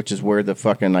 which is where the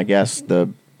fucking, I guess, the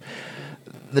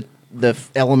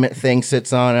element thing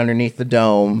sits on underneath the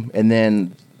dome, and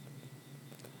then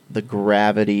the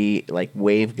gravity like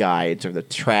wave guides or the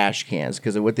trash cans.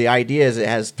 Because what the idea is, it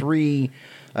has three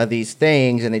of these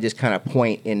things, and they just kind of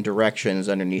point in directions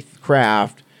underneath the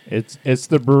craft. It's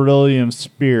the beryllium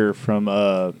spear from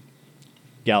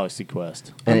Galaxy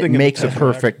Quest. And it makes a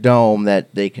perfect dome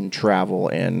that they can travel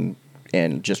and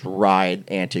just ride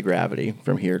anti-gravity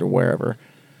from here to wherever.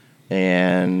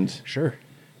 And Sure.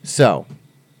 so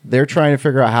they're trying to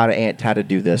figure out how to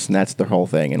do this, and that's the whole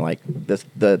thing. And like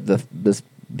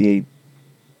they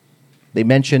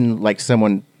mention like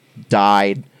someone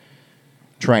died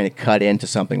trying to cut into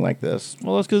something like this.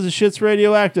 Well, that's because the shit's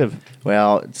radioactive.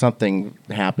 Well, something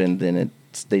happened, and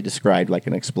they described like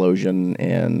an explosion.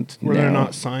 And Were there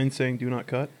not signs saying "Do not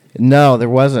cut"? No, there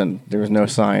wasn't. There was no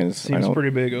signs. Seems pretty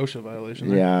big OSHA violation.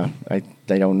 There. Yeah, I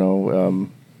don't know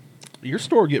Your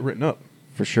store would get written up.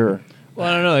 for sure. Well,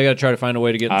 I don't know. They got to try to find a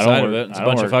way to get I don't inside of work- it. It's I a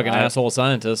don't bunch of work- fucking I- asshole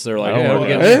scientists. They're like, I don't hey, how do we work-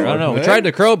 get in Hey, here? I don't know. We hey. tried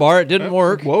to crowbar. It didn't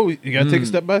work. Whoa, you got to take it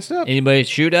step by step. Anybody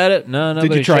shoot at it? No,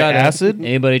 nobody you try shot acid? At it.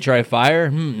 Anybody try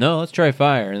fire? No, let's try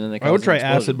fire. And then they I would cause try an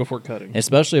explosion. acid before cutting.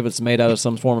 Especially if it's made out of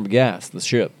some form of gas. The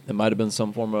ship. It might have been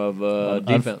some form of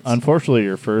defense. Unfortunately,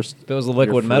 your first If it was a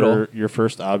liquid metal. your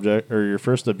first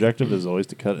objective is always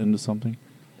to cut into something.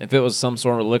 If it was some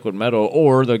sort of liquid metal,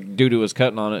 or the dude who was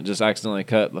cutting on it just accidentally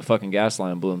cut the fucking gas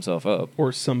line and blew himself up.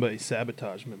 Or somebody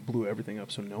sabotaged him and blew everything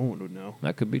up so no one would know.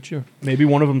 That could be true. Maybe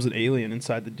one of them's an alien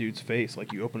inside the dude's face.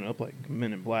 Like you open it up like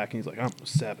Men in Black, and he's like, "I'm gonna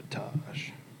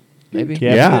sabotage." Maybe.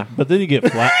 Yeah. But then you get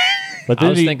But I then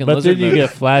was you, thinking but then lizard you man. get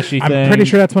flashy I'm things. pretty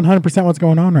sure that's 100% what's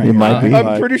going on right It now. might be.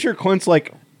 I'm pretty sure Clint's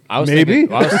like, I was Maybe.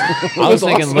 thinking, I was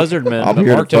thinking lizard men, I'm but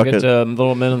here to Mark took fuck it it. to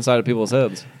little men inside of people's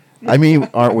heads. I mean,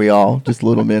 aren't we all just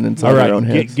little men inside All our own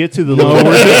right, heads? get to the "No,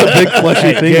 little. we're just a big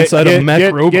fleshy thing inside a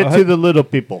mech robot." Get to the little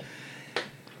people.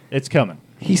 It's coming.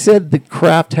 He said the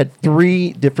craft had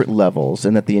three different levels,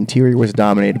 and that the interior was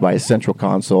dominated by a central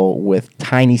console with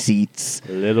tiny seats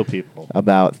Little people.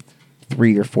 about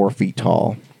 3 or 4 feet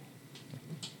tall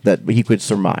that he could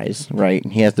surmise, right?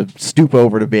 And he has to stoop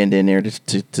over to bend in there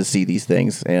to see these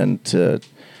things and to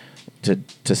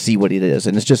see what it is.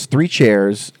 And it's just 3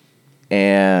 chairs,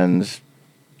 and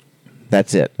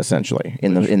that's it essentially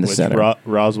in the Which center.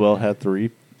 Roswell had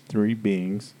three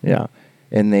beings. Yeah,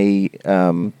 and they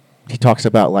he talks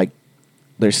about like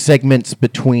there's segments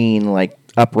between like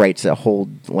uprights that hold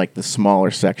like the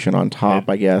smaller section on top,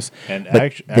 I guess. and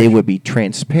but they would be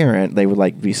transparent. They would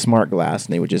like be smart glass,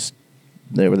 and they would just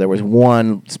there was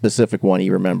one specific one he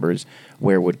remembers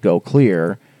where it would go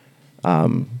clear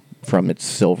from its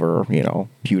silver,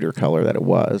 pewter color that it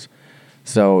was.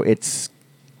 So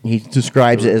he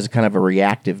describes it as kind of a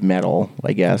reactive metal,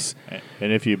 I guess.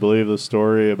 And if you believe the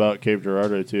story about Cape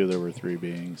Girardeau too, there were 3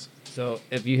 beings. So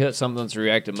if you hit something that's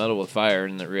reactive metal with fire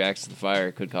and it reacts to the fire,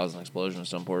 it could cause an explosion of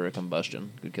some sort or a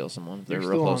combustion. Could kill someone if they're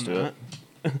You're real still close on to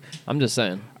that. it. I'm just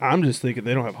saying. I'm just thinking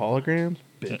they don't have holograms,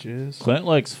 bitches. Clint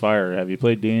likes fire. Have you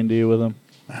played D&D with him?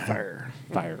 Fire.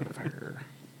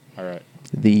 All right.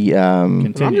 The But I'm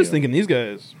Continue. just thinking these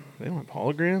guys, they don't have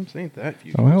holograms. They ain't that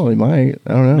few. well, he might.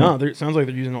 I don't know. No, it sounds like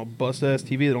they're using all bust ass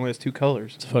TV that only has 2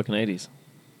 colors. It's fucking 80s.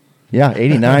 Yeah,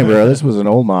 89, bro. This was an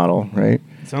old model, right?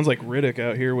 It sounds like Riddick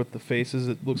out here with the faces.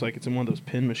 It looks like it's in one of those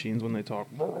pin machines when they talk.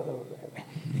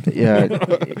 Yeah,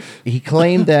 he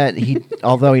claimed that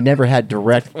although he never had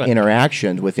direct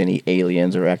interactions with any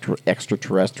aliens or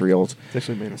extraterrestrials, It's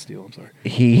actually Man of Steel. I'm sorry.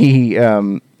 he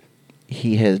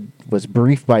was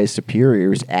briefed by his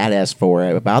superiors at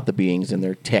S4 about the beings and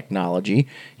their technology.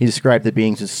 He described the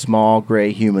beings as small,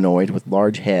 gray humanoids with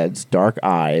large heads, dark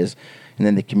eyes, and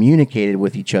then they communicated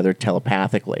with each other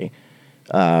telepathically.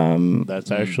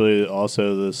 That's actually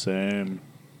also the same.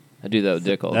 I do that with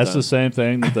Dick all the That's time. the same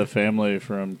thing that the family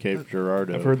from Cape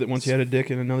Girardeau. I've heard that once you had a dick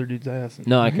in another dude's ass.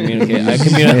 No, I communicate. I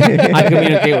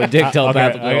communicate with Dick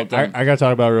telepathically all the time. I got to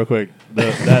talk about it real quick.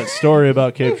 That story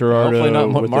about Cape Hopefully not Girardeau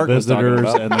what with Mark the was talking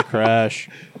visitors about. and the crash.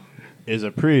 is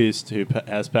a priest who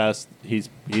has passed. He's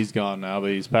gone now,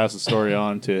 but he's passed the story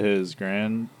on to his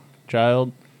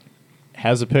grandchild.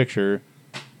 Has a picture,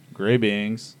 gray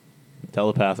beings,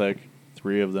 telepathic,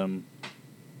 3 of them.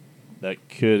 That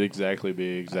could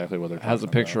be exactly what they're. Has a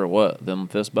talking picture about. of what? Them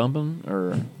fist bumping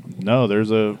or? No,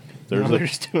 there's a.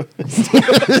 Just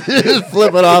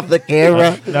flip it off the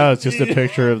camera. No, it's just a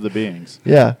picture of the beings.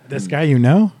 Yeah. This guy you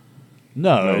know?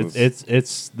 No,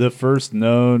 it's the first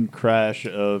known crash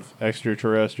of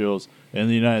extraterrestrials in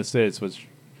the United States, which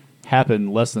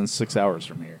happened less than 6 hours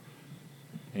from here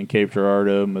in Cape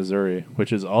Girardeau, Missouri,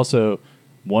 which is also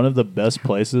one of the best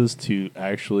places to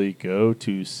actually go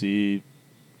to see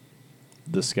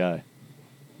the sky.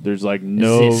 There's like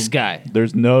no sky.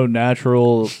 There's no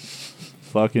natural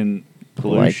fucking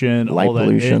pollution, Light all that.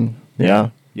 pollution. Yeah.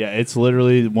 Yeah, it's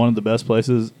literally one of the best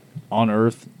places on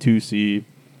Earth to see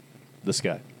the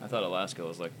sky. I thought Alaska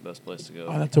was like the best place to go.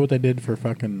 Oh, that's what they did for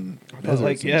fucking deserts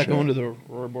Like, and yeah, shit. going to the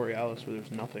Aurora Borealis where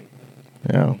there's nothing.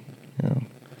 Yeah.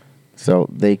 So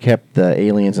they kept the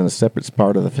aliens in a separate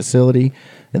part of the facility,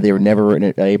 and they were never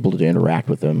able to interact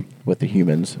with them, with the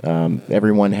humans.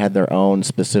 Everyone had their own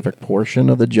specific portion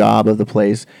of the job of the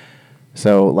place.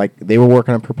 So, like, they were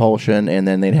working on propulsion, and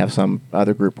then they'd have some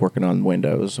other group working on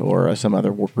windows, or some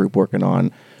other group working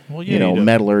on, Well, yeah, you don't-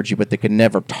 metallurgy. But they could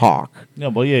never talk. No,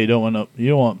 well, yeah, you don't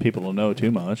want people to know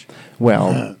too much.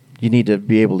 Well, you need to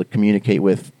be able to communicate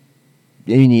with.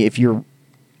 If you're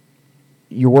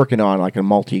working on like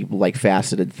a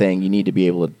faceted thing, you need to be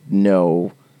able to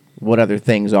know what other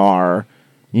things are.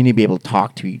 You need to be able to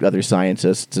talk to other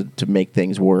scientists to make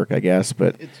things work, I guess.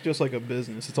 But It's just like a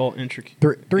business. It's all Three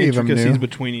of them intricacies knew.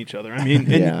 between each other. I mean,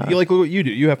 and Yeah. you like what you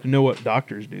do. You have to know what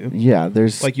doctors do. yeah,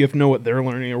 there's Like you have to know what they're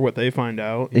learning or what they find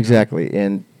out. exactly,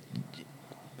 and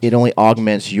it only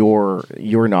augments your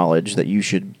knowledge that you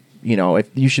should, if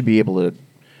you should be able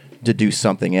to do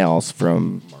something else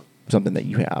from something that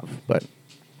you have. But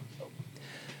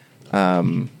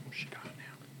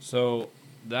So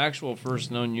the actual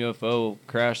first known UFO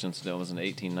crash incident was in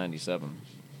 1897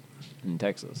 in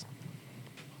Texas.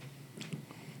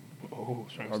 Oh,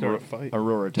 trying to start a fight.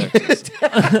 Aurora, Texas.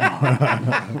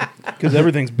 Because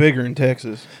everything's bigger in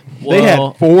Texas. They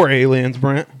Well- had 4 aliens,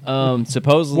 Brent.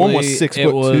 Supposedly, One was 6'2".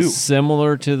 it was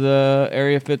similar to the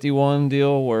Area 51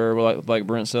 deal, where, like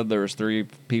Brent said, there was 3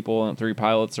 people and 3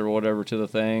 pilots or whatever to the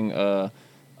thing.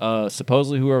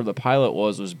 Supposedly, whoever the pilot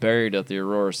was buried at the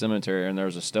Aurora Cemetery, and there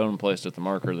was a stone placed at the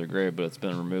marker of the grave, but it's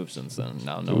been removed since then.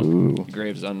 Now, the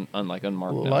grave's unmarked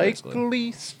now. Basically.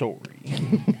 Likely story.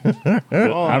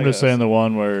 I'm just saying the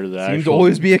one where the Seems to actual,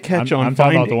 always be a catch on I'm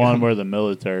talking about the finding one them. where the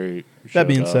military. That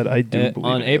being showed said, up. I do believe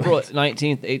On in April ghosts.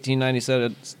 19th,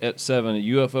 1897, at 7, a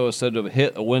UFO is said to have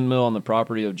hit a windmill on the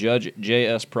property of Judge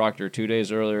J.S. Proctor 2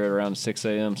 days earlier at around 6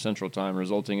 a.m. Central Time,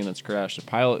 resulting in its crash. The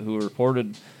pilot, who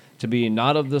reported to be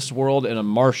not of this world and a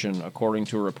Martian, according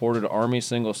to a reported Army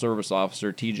Single Service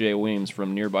Officer T.J. Weems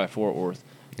from nearby Fort Worth,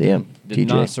 damn, did TJ,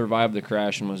 not survive the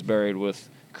crash and was buried with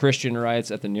Christian rites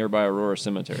at the nearby Aurora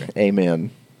Cemetery. amen.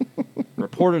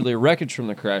 Reportedly, wreckage from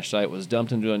the crash site was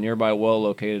dumped into a nearby well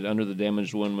located under the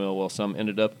damaged windmill, while some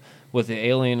ended up with the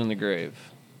alien in the grave.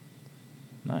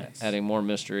 Nice. Adding more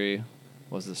mystery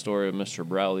was the story of Mr.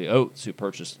 Bradley Oates, who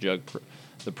purchased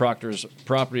the Proctor's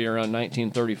property around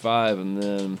 1935, and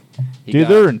then he Dude, got,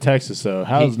 they're in Texas though.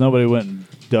 How's nobody went and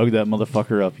dug that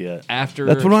motherfucker up yet? after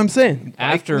That's what I'm saying.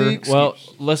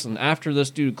 Likely after this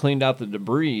dude cleaned out the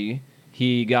debris,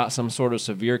 he got some sort of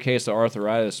severe case of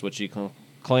arthritis, which he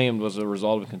claimed was a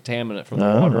result of a contaminant from the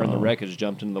water, and the wreckage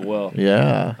jumped into the well.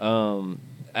 Yeah.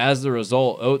 As the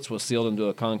result, Oates was sealed into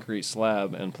a concrete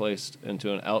slab and placed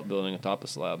into an outbuilding atop the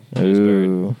slab. He was buried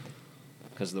Ooh,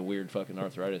 because of the weird fucking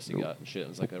arthritis he got and shit. It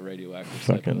was like a radioactive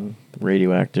type of- fucking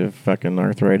radioactive fucking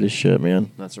arthritis shit,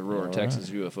 man. That's Aurora, Texas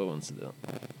UFO incident.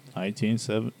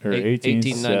 1897.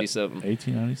 1897.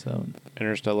 1897.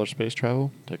 Interstellar space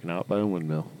travel taken out by a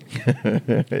windmill.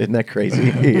 Isn't that crazy?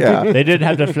 Yeah. They didn't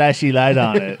have the flashy light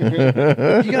on it.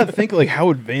 You gotta think like how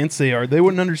advanced they are. They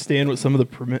wouldn't understand what some of the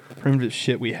primitive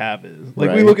shit we have is. Like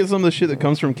we Right. look at some of the shit that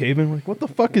comes from cavemen, we're like, what the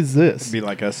fuck is this? It'd be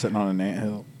like us sitting on an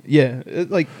anthill. Yeah,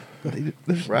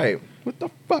 Right. What the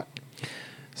fuck?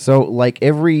 So, like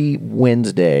every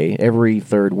Wednesday, every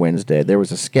third Wednesday, there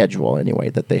was a schedule anyway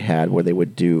that they had where they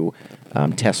would do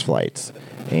test flights,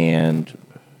 and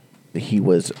he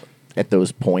was at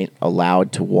those point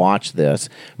allowed to watch this.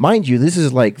 Mind you, this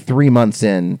is like 3 months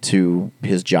into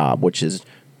his job, which is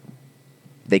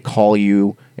they call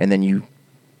you and then you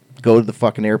go to the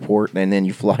fucking airport and then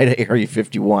you fly to Area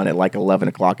 51 at like 11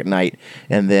 o'clock at night,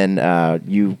 and then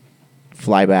you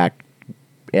fly back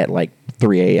at like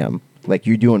 3 a.m. Like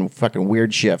you're doing fucking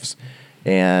weird shifts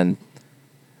And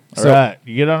All right,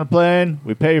 you get on a plane,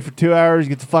 we pay you for 2 hours,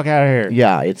 get the fuck out of here.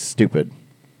 yeah, it's stupid,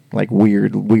 like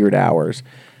weird hours.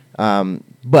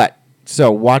 But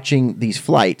so watching these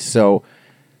flights, so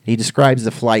he describes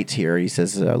the flights here. He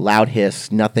says loud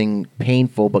hiss, nothing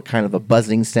painful, but kind of a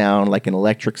buzzing sound like an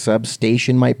electric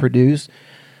substation might produce.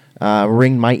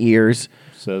 Ringed my ears.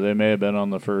 So they may have been on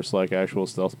the first like actual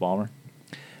stealth bomber.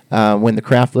 When the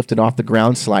craft lifted off the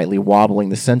ground slightly, wobbling,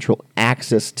 the central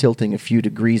axis tilting a few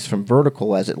degrees from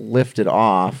vertical as it lifted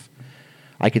off,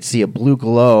 I could see a blue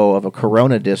glow of a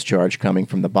corona discharge coming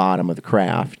from the bottom of the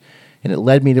craft. And it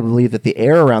led me to believe that the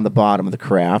air around the bottom of the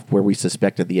craft, where we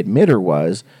suspected the emitter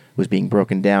was being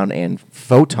broken down and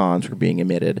photons were being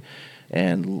emitted,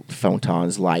 and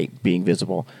photons, light, being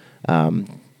visible,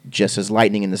 just as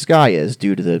lightning in the sky is,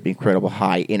 due to the incredible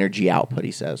high energy output,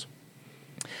 he says.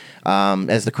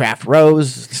 As the craft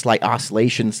rose, slight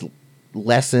oscillations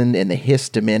lessened and the hiss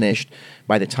diminished.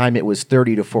 By the time it was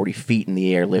 30 to 40 feet in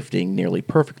the air, lifting nearly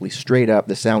perfectly straight up,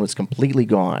 the sound was completely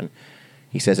gone.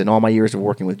 He says, in all my years of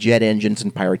working with jet engines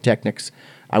and pyrotechnics,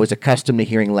 I was accustomed to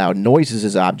hearing loud noises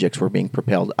as objects were being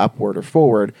propelled upward or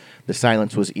forward. The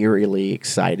silence was eerily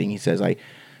exciting. He says, I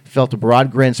felt a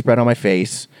broad grin spread on my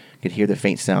face, could hear the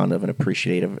faint sound of an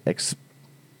appreciative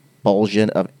expulsion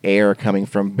of air coming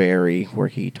from Barry, where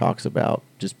he talks about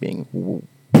just being,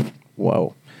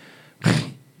 whoa.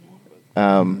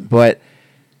 But,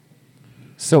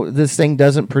 so this thing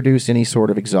doesn't produce any sort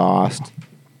of exhaust.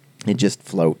 It just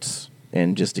floats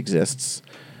and just exists.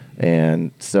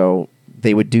 And so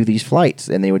they would do these flights,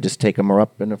 and they would just take them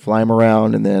up and fly them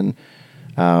around, and then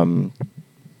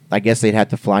I guess they'd have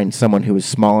to find someone who was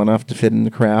small enough to fit in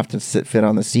the craft and fit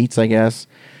on the seats, I guess.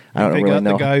 I don't they really got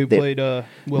know. the guy who played Willow.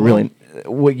 Really,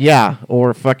 well, yeah,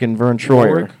 or fucking Vern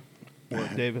Troyer.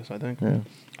 Warwick Davis, I think. Yeah.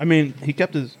 I mean, he'll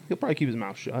probably keep his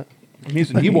mouth shut. I mean,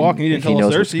 he's an Ewok, and he didn't He tell us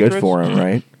knows their what's secrets. good for him,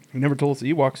 right? He never told us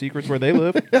the Ewok secrets where they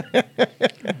live.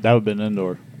 That would have been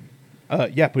indoor.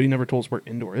 Yeah, but he never told us where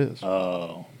indoor is.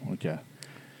 Oh, okay.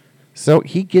 So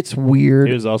he gets weird.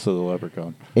 He was also the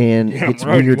leprechaun. And Yeah, gets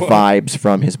right, weird what? vibes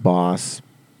from his boss,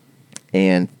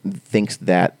 and thinks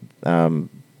that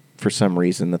for some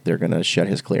reason that they're going to shut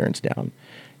his clearance down.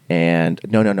 And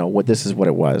no. What this is what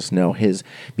it was. No,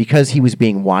 because he was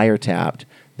being wiretapped,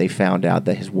 they found out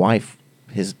that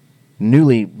his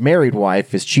newly married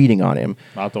wife, is cheating on him.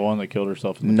 Not the one that killed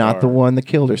herself in the Not car. the one that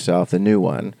killed herself. The new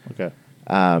one. Okay.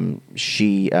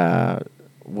 She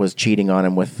was cheating on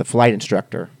him with the flight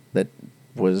instructor that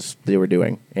they were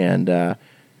doing, and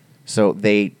so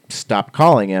they stopped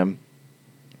calling him,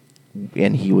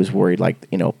 and he was worried, like,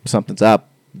 something's up.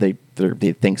 They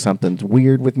think something's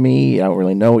weird with me. I don't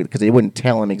really know, because they wouldn't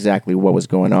tell him exactly what was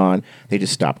going on. They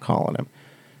just stopped calling him,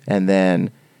 and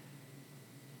then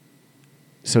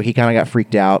so he kind of got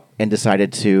freaked out and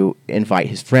decided to invite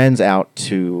his friends out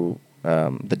to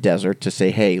the desert to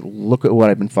say, hey, look at what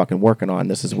I've been fucking working on.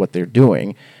 This is what they're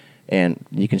doing. And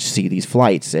you can see these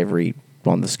flights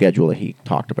on the schedule that he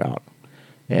talked about.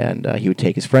 And he would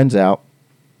take his friends out.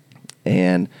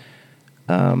 And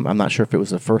I'm not sure if it was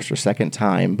the first or second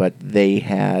time, but they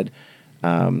had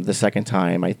the second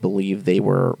time, I believe they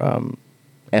were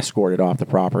escorted off the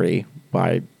property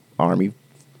by Army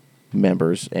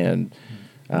members and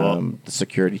the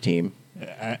security team.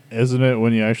 Isn't it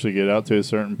when you actually get out to a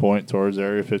certain point towards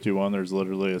Area 51, there's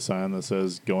literally a sign that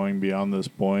says going beyond this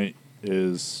point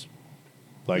is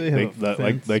like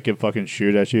they can fucking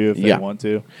shoot at you if they want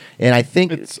to. And I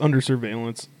think it's under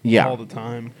surveillance Yeah. all the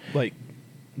time. Like,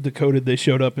 Decoded, they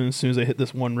showed up, and as soon as they hit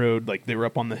this one road, like, they were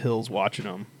up on the hills watching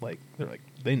them. Like, they're like,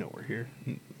 they know we're here.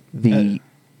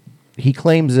 He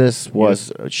claims this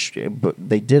was, but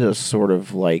they did a sort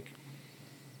of like.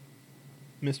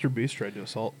 Mr. Beast tried to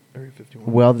assault Area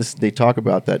 51. Well, they talk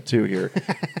about that too here.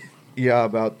 Yeah,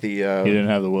 about the. He didn't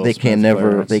have the Will They Smith can never.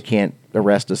 clearance. They can't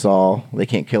arrest us all. They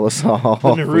can't kill us all.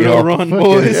 The Naruto run,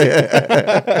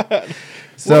 boys.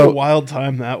 So what a wild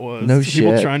time that was. No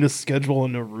People shit. trying to schedule a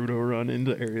Naruto run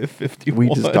into Area 51.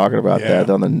 We just talking about Yeah. that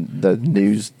on the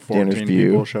news 14 interview.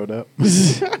 people showed up.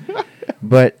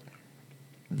 But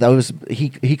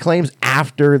he claims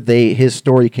after his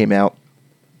story came out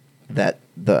that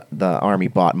the Army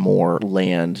bought more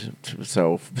land,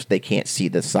 so they can't see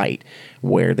the site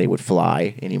where they would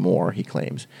fly anymore, he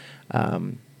claims.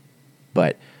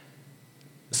 But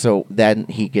so then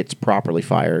he gets properly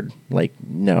fired. Like,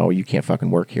 no, you can't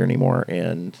fucking work here anymore.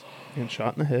 And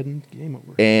shot in the head and game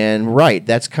over. And right,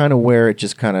 that's kind of where it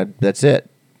just that's it.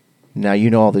 Now you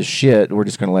know all this shit, we're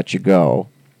just going to let you go.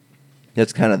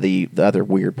 That's kind of the other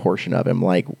weird portion of him.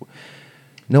 Like,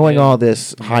 knowing Yeah. all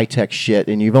this high tech shit,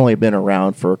 and you've only been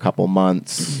around for a couple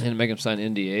months. And make him sign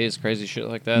NDAs, crazy shit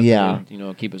like that. Yeah.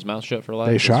 To, keep his mouth shut for life.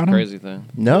 They It's shot a him? crazy thing.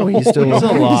 No, he's still He's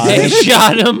alive. They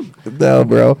shot him. No,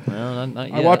 bro. Well, not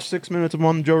yet. I watched 6 minutes of him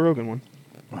on the Joe Rogan one.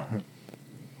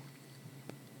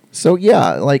 So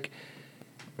yeah, like,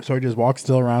 So he just walks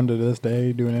still around to this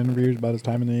day doing interviews about his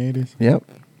time in the 80s. yep,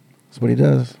 that's what he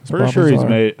does. It's Pretty Bob sure he's Lazar.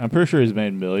 made. I'm pretty sure he's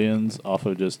made millions off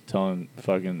of just telling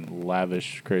fucking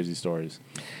lavish, crazy stories.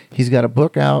 He's got a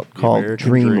book out called American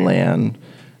Dream. Dreamland,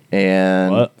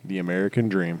 and What? The American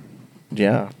Dream.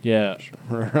 yeah, Yeah.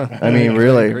 I mean,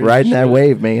 really, Crazy riding that shit.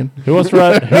 wave, man. Who wants to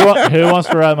write? Who wants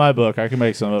to write my book? I can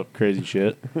make some up crazy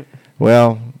shit.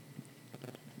 Well,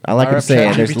 I like Fire him up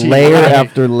saying there's ChatGPT. layer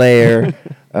after layer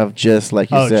of just like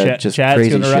you said, just Chad's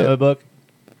crazy gonna write my shit. book.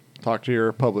 Talk to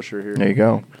your publisher here. There you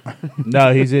go.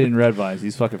 No, he's eating red vines.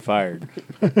 He's fucking fired.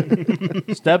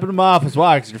 Stepping him off his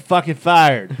why? 'Cause you're fucking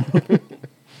fired.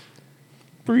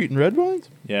 For eating red vines?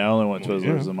 Yeah, I only want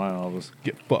Twizzlers Yeah. in my office.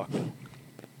 Get fucked.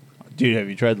 Dude, have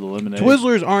you tried the lemonade?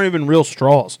 Twizzlers aren't even real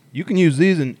straws. You can use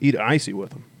these and eat icy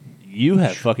with them. You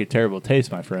have fucking terrible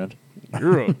taste, my friend.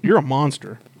 You're a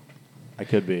monster. I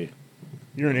could be.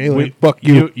 You're an alien. We- Fuck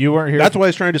you. You weren't here. That's why I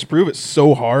was trying to disprove it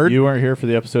so hard. You weren't here for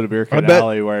the episode of Beer I Can bet-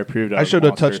 Alley where I proved I should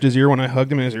have touched his ear when I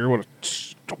hugged him, and his ear would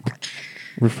have.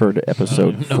 Refer to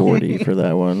episode 40 for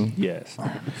that one. Yes.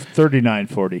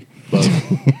 3940.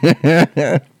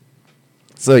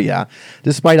 So yeah,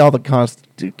 despite all the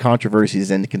controversies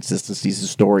and inconsistencies, the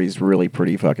story is really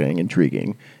pretty fucking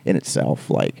intriguing in itself.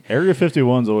 Like, Area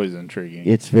 51's always intriguing.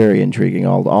 it's very intriguing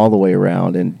all the way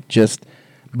around. And just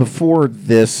before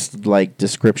this like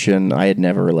description, I had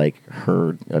never like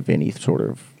heard of any sort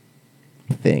of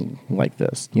thing like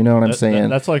this. You know what I'm saying?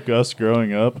 That's like us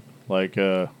growing up, like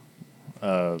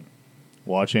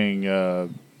watching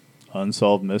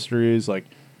Unsolved Mysteries. Like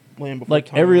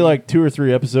every like 2 or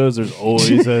 3 episodes, there's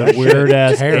always a weird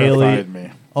ass Terrified alien. me.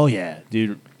 Oh yeah,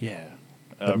 dude. Yeah.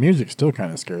 The music still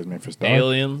kind of scares me for stuff.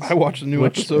 Aliens. I watched the new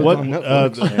episodes What? on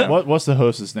Netflix. What's the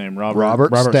host's name? Robert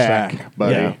Stack, Stack.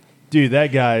 buddy. Yeah. Dude, that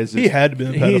guy is. He had to be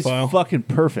a He's pedophile. fucking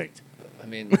perfect. I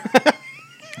mean,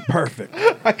 Perfect.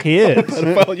 He is.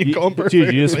 Pedophile, you call him perfect?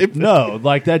 Dude, you just, no,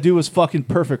 like that dude was fucking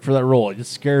perfect for that role. It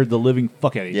just scared the living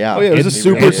fuck out of you. Yeah. Oh yeah, it was a It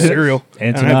super really is. serial.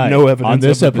 And I tonight, have no evidence on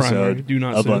this of the primary. episode Do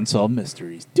not of sue. Unsolved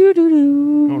Mysteries. I don't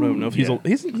even know if he's Yeah.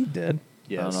 isn't he dead?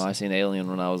 I don't know. I seen Alien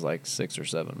when I was like 6 or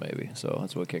 7, maybe. So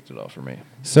that's what kicked it off for me.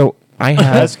 So I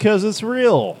That's have. because it's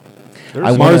real. I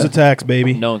Mars wanna- attacks,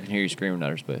 baby. No one can hear you scream in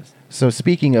outer space. So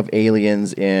speaking of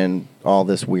aliens and all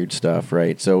this weird stuff,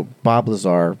 right? So Bob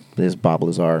Lazar is Bob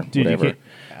Lazar, Dude, whatever. you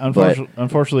can't,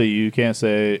 unfortunately, you can't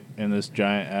say in this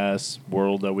giant ass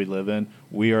world that we live in,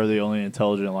 we are the only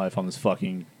intelligent life on this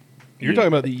fucking. You're talking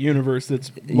about the universe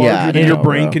that's larger Yeah, than I your know,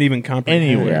 brain bro. can even comprehend.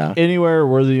 Anywhere, Yeah. anywhere,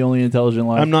 we're the only intelligent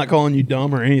life. I'm not calling you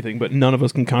dumb or anything, but none of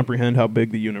us can comprehend how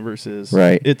big the universe is.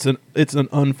 Right. It's an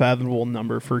unfathomable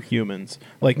number for humans.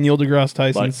 Like Neil deGrasse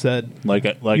Tyson Like- said, like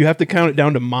you have to count it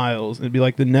down to miles. It'd be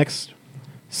like the next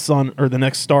sun or the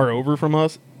next star over from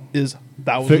us is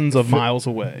thousands of miles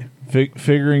away.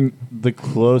 figuring the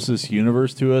closest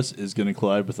universe to us is going to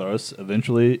collide with us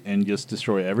eventually and just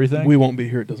destroy everything. We won't be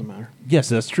here. It doesn't matter. Yes,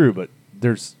 that's true, but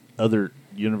there's other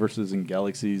universes and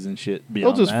galaxies and shit They'll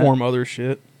beyond just that. form other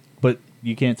shit. But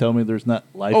you can't tell me there's not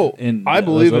life Oh, in I those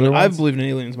believe in other I've ones? believed in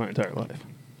aliens my entire life.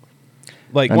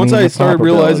 Like I once mean, I the started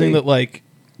realizing probability. that like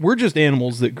we're just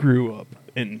animals that grew up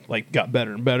and like got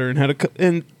better and better and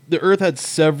and the Earth had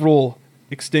several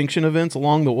extinction events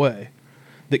along the way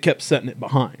that kept setting it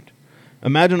behind.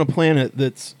 Imagine a planet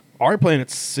that's our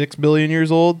planet's 6 billion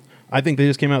years old. I think they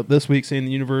just came out this week saying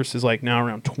the universe is like now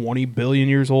around 20 billion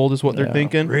years old is what they're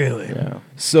thinking. Really? Yeah.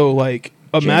 So like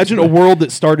imagine a world that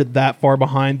started that far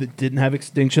behind that didn't have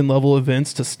extinction level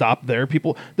events to stop their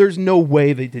people. There's no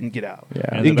way they didn't get out Yeah.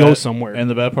 and the go bad- somewhere. And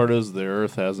the bad part is the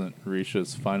Earth hasn't reached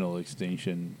its final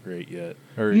extinction rate yet,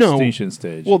 or No. extinction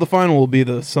stage. Well, the final will be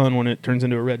the sun when it turns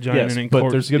into a red giant. yes, and but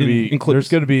there's going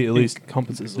to be at least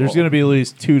encompasses. there's going to be at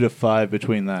least 2 to 5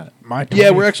 between that. My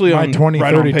Yeah, we're actually my on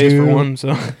right on pace for one.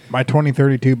 So My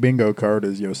 2032 bingo card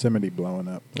is Yosemite blowing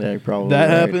up. Yeah, you're probably that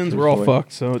right, happens, we're all truthfully.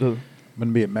 fucked. So I'm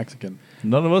gonna be a Mexican.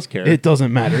 None of us care. it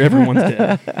doesn't matter. Everyone's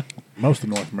dead. Most of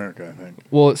North America, I think.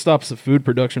 Well, it stops the food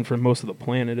production for most of the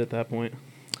planet at that point.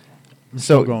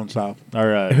 Still So going south. All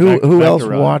right. who back else to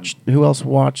Ryan. watched? Who else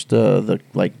watched the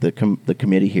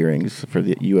committee hearings for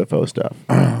the UFO stuff?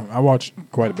 I watched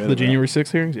quite a bit. The of that. January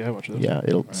 6th hearings, yeah, I watched those. Yeah,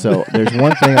 so there's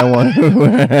one thing I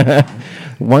want.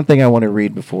 One thing I want to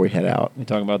read before we head out. You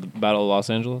talking about the Battle of Los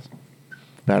Angeles?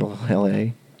 Battle of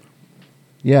L.A.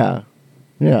 Yeah,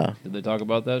 Yeah. Did they talk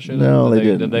about that shit? No, Did they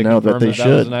didn't. Did they No, but confirm they that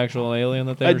was should. an actual alien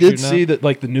that they I were did shooting see at? that,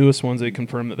 like the newest ones, they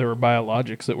confirmed that there were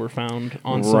biologics that were found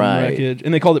on some Right. wreckage,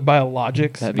 and they called it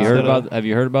biologics. Have you heard instead of- about? Have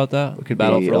you heard about that? It could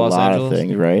Battle be for a Los lot Angeles. of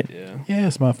things, right? Yeah.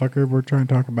 Yes, motherfucker. We're trying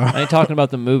to talk about. I ain't talking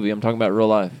about the movie. I'm talking about real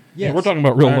life. Yeah, we're talking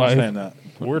about real I life. understand that.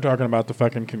 We're talking about the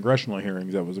fucking congressional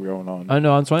hearings that was going on. I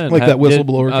know. I'm saying Like that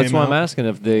whistleblower That's came why I'm out. asking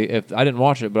if I didn't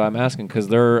watch it, but I'm asking because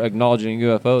they're acknowledging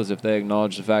UFOs. If they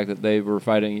acknowledge the fact that they were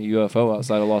fighting a UFO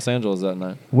outside of Los Angeles that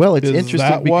night. Well, it's Is interesting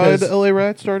that why because the LA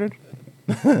riot started?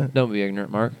 Don't be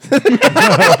ignorant, Mark.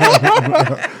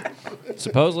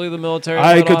 Supposedly the military.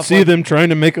 I let could off see like- them trying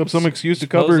to make up some excuse to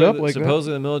cover it up like that.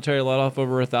 Supposedly the military let off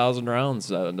over 1,000 rounds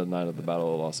the night of the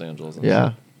Battle of Los Angeles.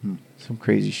 yeah, some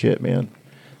crazy shit, man.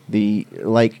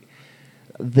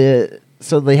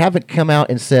 So they haven't come out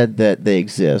and said that they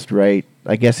exist, right?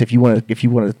 I guess if you want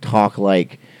to talk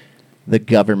like the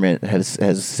government has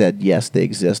said yes, they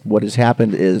exist. What has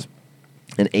happened is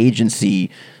an agency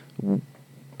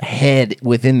head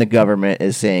within the government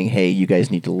is saying, "Hey, you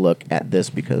guys need to look at this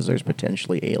because there's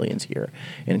potentially aliens here,"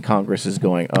 and Congress is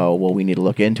going, "Oh, well, we need to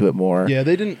look into it more." Yeah,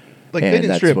 they didn't And they didn't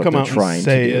that's straight up what come they're out trying and to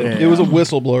say do. it. Yeah. It was a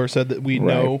whistleblower said that we Right.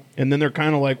 know, and then they're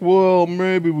kind of like, well,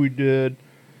 maybe we did,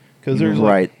 because there's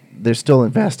like, right. They're still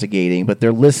investigating, but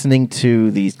they're listening to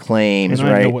these claims, and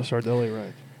I right? know what started the LA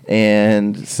riot.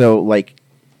 And so, like,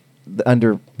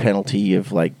 under penalty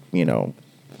of, like,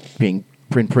 being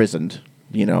imprisoned,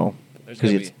 There's because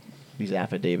gotta it's be- these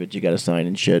affidavits you got to sign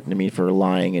and shit. I mean, for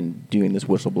lying and doing this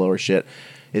whistleblower shit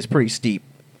is pretty steep.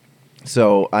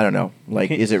 So I don't know, like,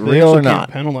 is it They real or actually can't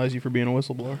not? penalize you for being a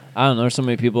whistleblower. I don't know. There's so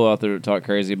many people out there that talk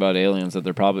crazy about aliens that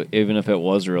they're probably, even if it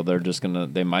was real,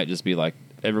 they might just be like,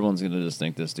 everyone's gonna just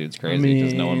think this dude's crazy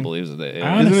because no one mean, believes that.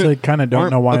 I honestly kind of don't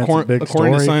know why it's a big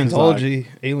according story. to 'cause, like, Scientology,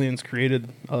 aliens created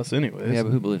us anyways. Yeah,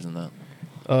 but who believes in that?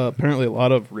 Apparently, a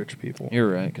lot of rich people. You're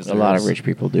right. Because A lot of rich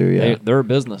people do, yeah. They're a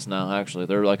business now. Actually,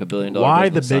 they're like $1 billion. Why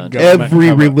the business big scientist. government Every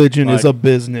come up, religion is a like,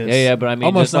 business. Yeah, but I mean,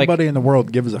 almost just like nobody in the world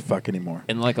gives a fuck anymore.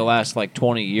 in like the last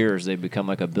 20 years, they've become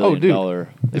like $1 Oh, billion. dude.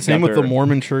 The they've same got with the their-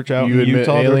 Mormon Church out You in admit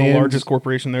Utah. They're the aliens? largest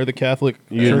corporation there. The Catholic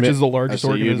You Church admit- is the largest I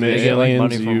say you admit They organization. get like aliens,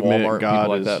 money from you admit Walmart, God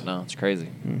people like is- that. Now it's crazy.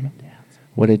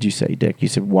 What did you say, Dick? You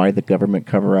said why the government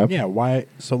cover up? Yeah, why?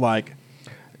 So like,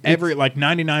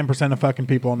 99% of fucking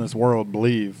people in this world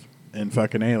believe in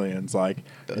fucking aliens. Like,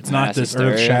 it's not Mass this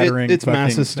hysteria. earth-shattering. It's fucking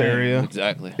mass thing. hysteria.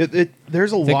 Exactly.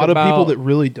 There's a Think lot of people about- that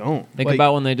really don't. Think Like,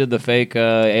 about when they did the fake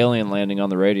alien landing on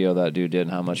the radio that dude did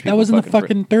and how much people That was in the fre-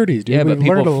 fucking 30s, dude. Yeah, but We've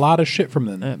learned a people- lot of shit from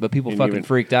them. Yeah, but people And fucking even-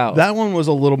 freaked out. that one was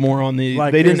a little more on the.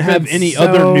 Like, they didn't there's have been any so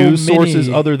other news sources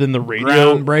many other than the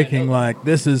radio. Groundbreaking, like,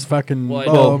 this is fucking Well, I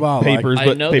blah, know blah, blah. Like, papers, I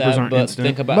but know papers that, aren't but instant.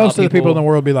 think about most how of the people in the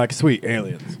world be like, sweet,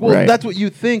 aliens. Well, Right. that's what you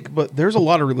think, but there's a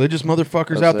lot of religious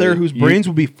motherfuckers I'll out there say, whose you- brains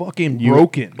would be fucking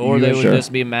broken. Or they would Sure.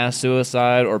 just be mass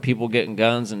suicide, or people getting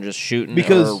guns and just shooting,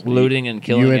 Because or looting and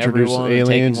killing You introduce everyone, and aliens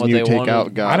taking and what you they take wanted.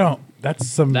 out God. I don't. That's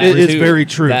some. That It is too. very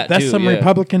true. That That's too, some yeah.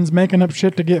 Republicans making up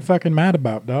shit to get fucking mad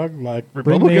about, dog. Like, bring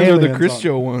Republicans are the aliens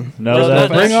Christian on. one. No, Well, that,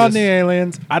 that- Bring on just- the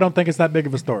aliens. I don't think it's that big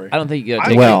of a story. I don't think you gotta I-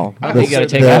 take. Well, I think you gotta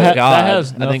the- take that out ha- God. that has I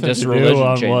think nothing just to do religion on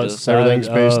what changes. side Everything's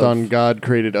based of on God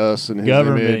created us and His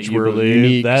government image. you We're believe.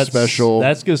 unique, That's special.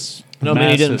 That's just No,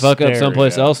 maybe he didn't fuck up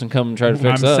someplace else and come and try to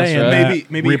fix I'm us. saying right?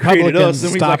 that Maybe he created Republicans us, then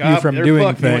he's stop like, you "Ah, from they're doing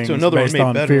fucked." He went things to another one, based made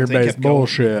on better ones, they fear-based kept going.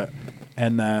 bullshit,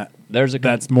 and that There's a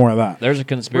that's more of that. there's a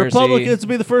conspiracy. Republicans to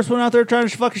be the first one out there trying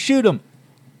to fucking shoot them.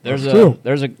 There's That's a true.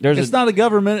 there's It's not a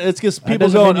government. It's just people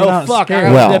doesn't going, mean you're "Oh not fuck, I scared."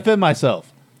 gotta Well- defend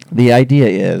myself." The idea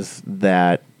is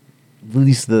that, at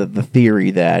least the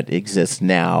theory that exists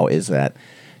now, is that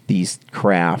these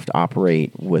craft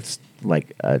operate with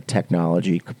like a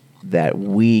technology that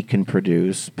we can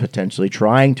produce, potentially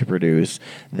trying to produce,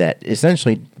 that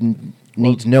essentially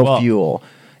needs no well- fuel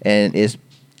and is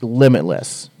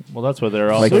limitless. Well, that's what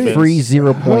they're all Like free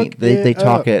 0 point. They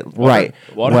talk it right.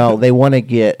 Water. Well, they want to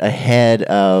get ahead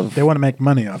of. They want to make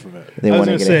money off of it. They I was want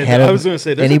to gonna get say. ahead I was of going to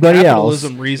say. There's anybody a else,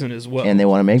 capitalism reason as well. and they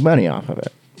want to make money off of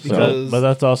it. So, Because But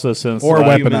that's also since Or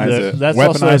like, weaponize the- it. That's Weaponize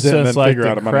also it and since then like figure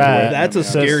out the a money way. crash. that's a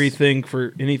That's- scary thing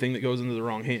for anything that goes into the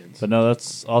wrong hands. But no,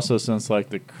 that's also since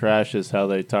like the crash is how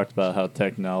they talked about how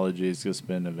technology has just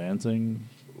been advancing.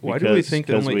 Why do we Because- think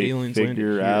that 'cause only we aliens landed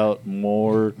figure here? out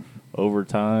more over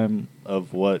time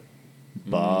of what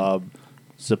Bob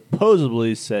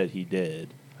supposedly said he did.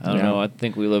 I don't Yeah. know. I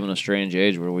think we live in a strange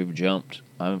age where we've jumped.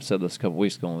 I said this a couple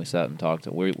weeks ago when we sat and talked.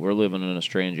 We're living in a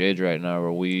strange age right now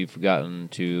where we've gotten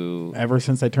to Ever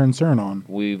since they turned CERN on,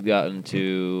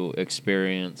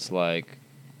 experience like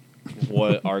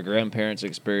what our grandparents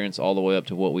experienced all the way up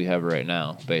to what we have right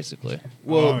now, basically.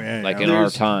 Well, like in our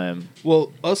time.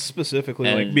 Well, us specifically,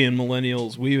 like And- being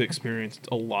millennials, we've experienced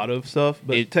a lot of stuff,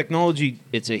 but technology.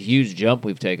 It's a huge jump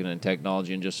we've taken in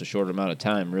technology in just a short amount of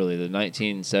time, really. The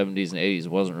 1970s and 80s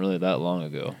wasn't really that long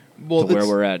ago. Well, to where it's-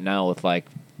 we're at now with like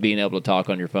being able to talk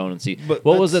on your phone and see. But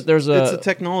What was it? it's a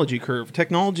technology curve.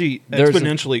 Technology There's a-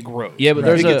 exponentially grows. Yeah, but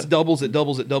there's it gets a- doubles, it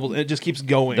doubles, it doubles, and it just keeps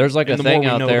going. There's like And a the more thing we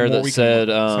out know, there the more that we can said,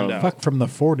 send out. Fuck from the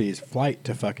 40s flight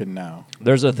to fucking now.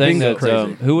 There's a thing Bingo. that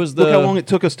Crazy. who was the Look how long it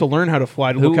took us to learn how to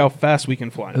fly. To Who- look how fast we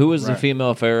can fly. Who was the Right.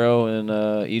 female pharaoh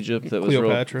in Egypt that was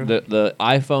Cleopatra? real? The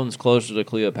iPhone's closer to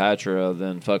Cleopatra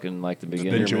than fucking like the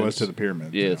beginning. Than she was to the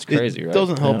pyramids. Yeah, it's crazy, It right?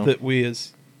 doesn't help Yeah. that we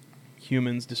as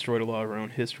humans destroyed a lot of our own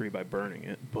history by burning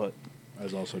it, but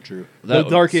That's also true. the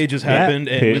Dark Ages happened,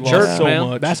 and we The lost church, so man.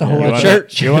 much. That's a whole You other want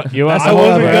church. You want That's I a whole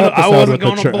wasn't other gonna, episode with the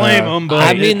gonna chur- blame them, but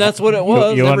I mean, that's what it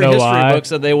was. You wanna Every know history why? book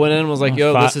said they went in and was like,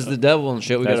 "Yo, Fi- this is the devil and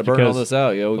shit. We got That's to burn all because- this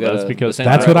out. Yo, we well, got that's because-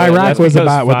 That's what Iraq That's was because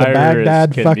about with the fire is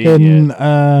Baghdad fucking convenient.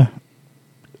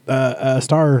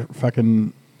 star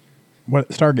fucking what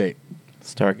Stargate.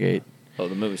 Stargate. Oh,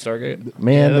 the movie Stargate.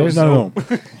 Man, that there's was No,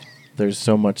 there's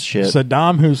so much shit.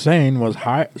 Saddam Hussein was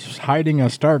hiding a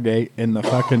Stargate in the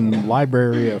fucking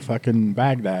library of fucking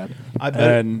Baghdad. I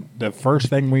bet- And the first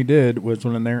thing we did was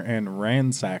went in there and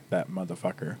ransacked that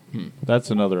motherfucker.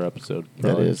 That's another episode.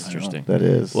 That is Interesting. That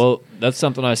is. Well, that's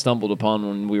something I stumbled upon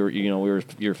when we were, you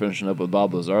were finishing up with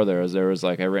Bob Lazar there. As there was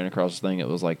like, I ran across this thing. It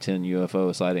was like 10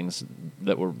 UFO sightings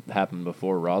that were happened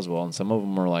before Roswell, and some of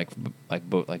them were like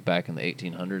back in the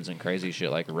 1800s and crazy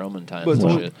shit, like Roman times But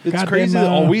and shit. it's Goddamn, crazy that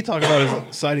all we talk about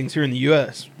is sightings here in the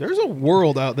U.S. There's a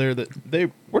world out there that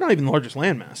we're not even the largest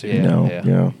landmass here. Yeah. no,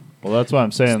 yeah. Well, that's what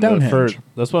I'm saying. Stonehenge.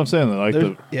 That's what I'm saying. Like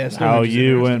There's- how Stonehenge is you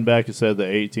interesting. went back and said the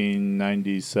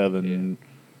 1897,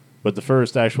 but the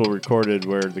first actual recorded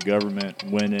where the government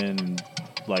went in and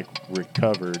like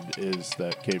recovered is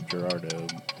that Cape Girardeau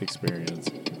experience.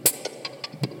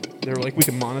 They were like, we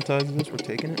can monetize this. We're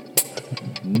taking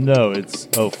it. No, it's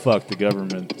fuck, the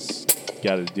government's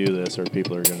got to do this or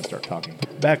people are going to start talking.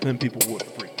 Back then, people would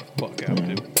freak the fuck out,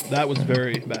 dude. That was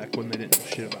very back when they didn't know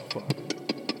shit about fuck.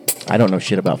 I don't know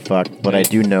shit about fuck, but I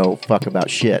do know fuck about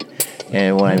shit.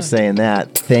 And when I'm saying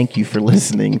that, thank you for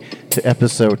listening to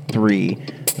episode 3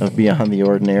 of Beyond the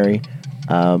Ordinary.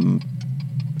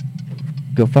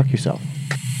 Go fuck yourself.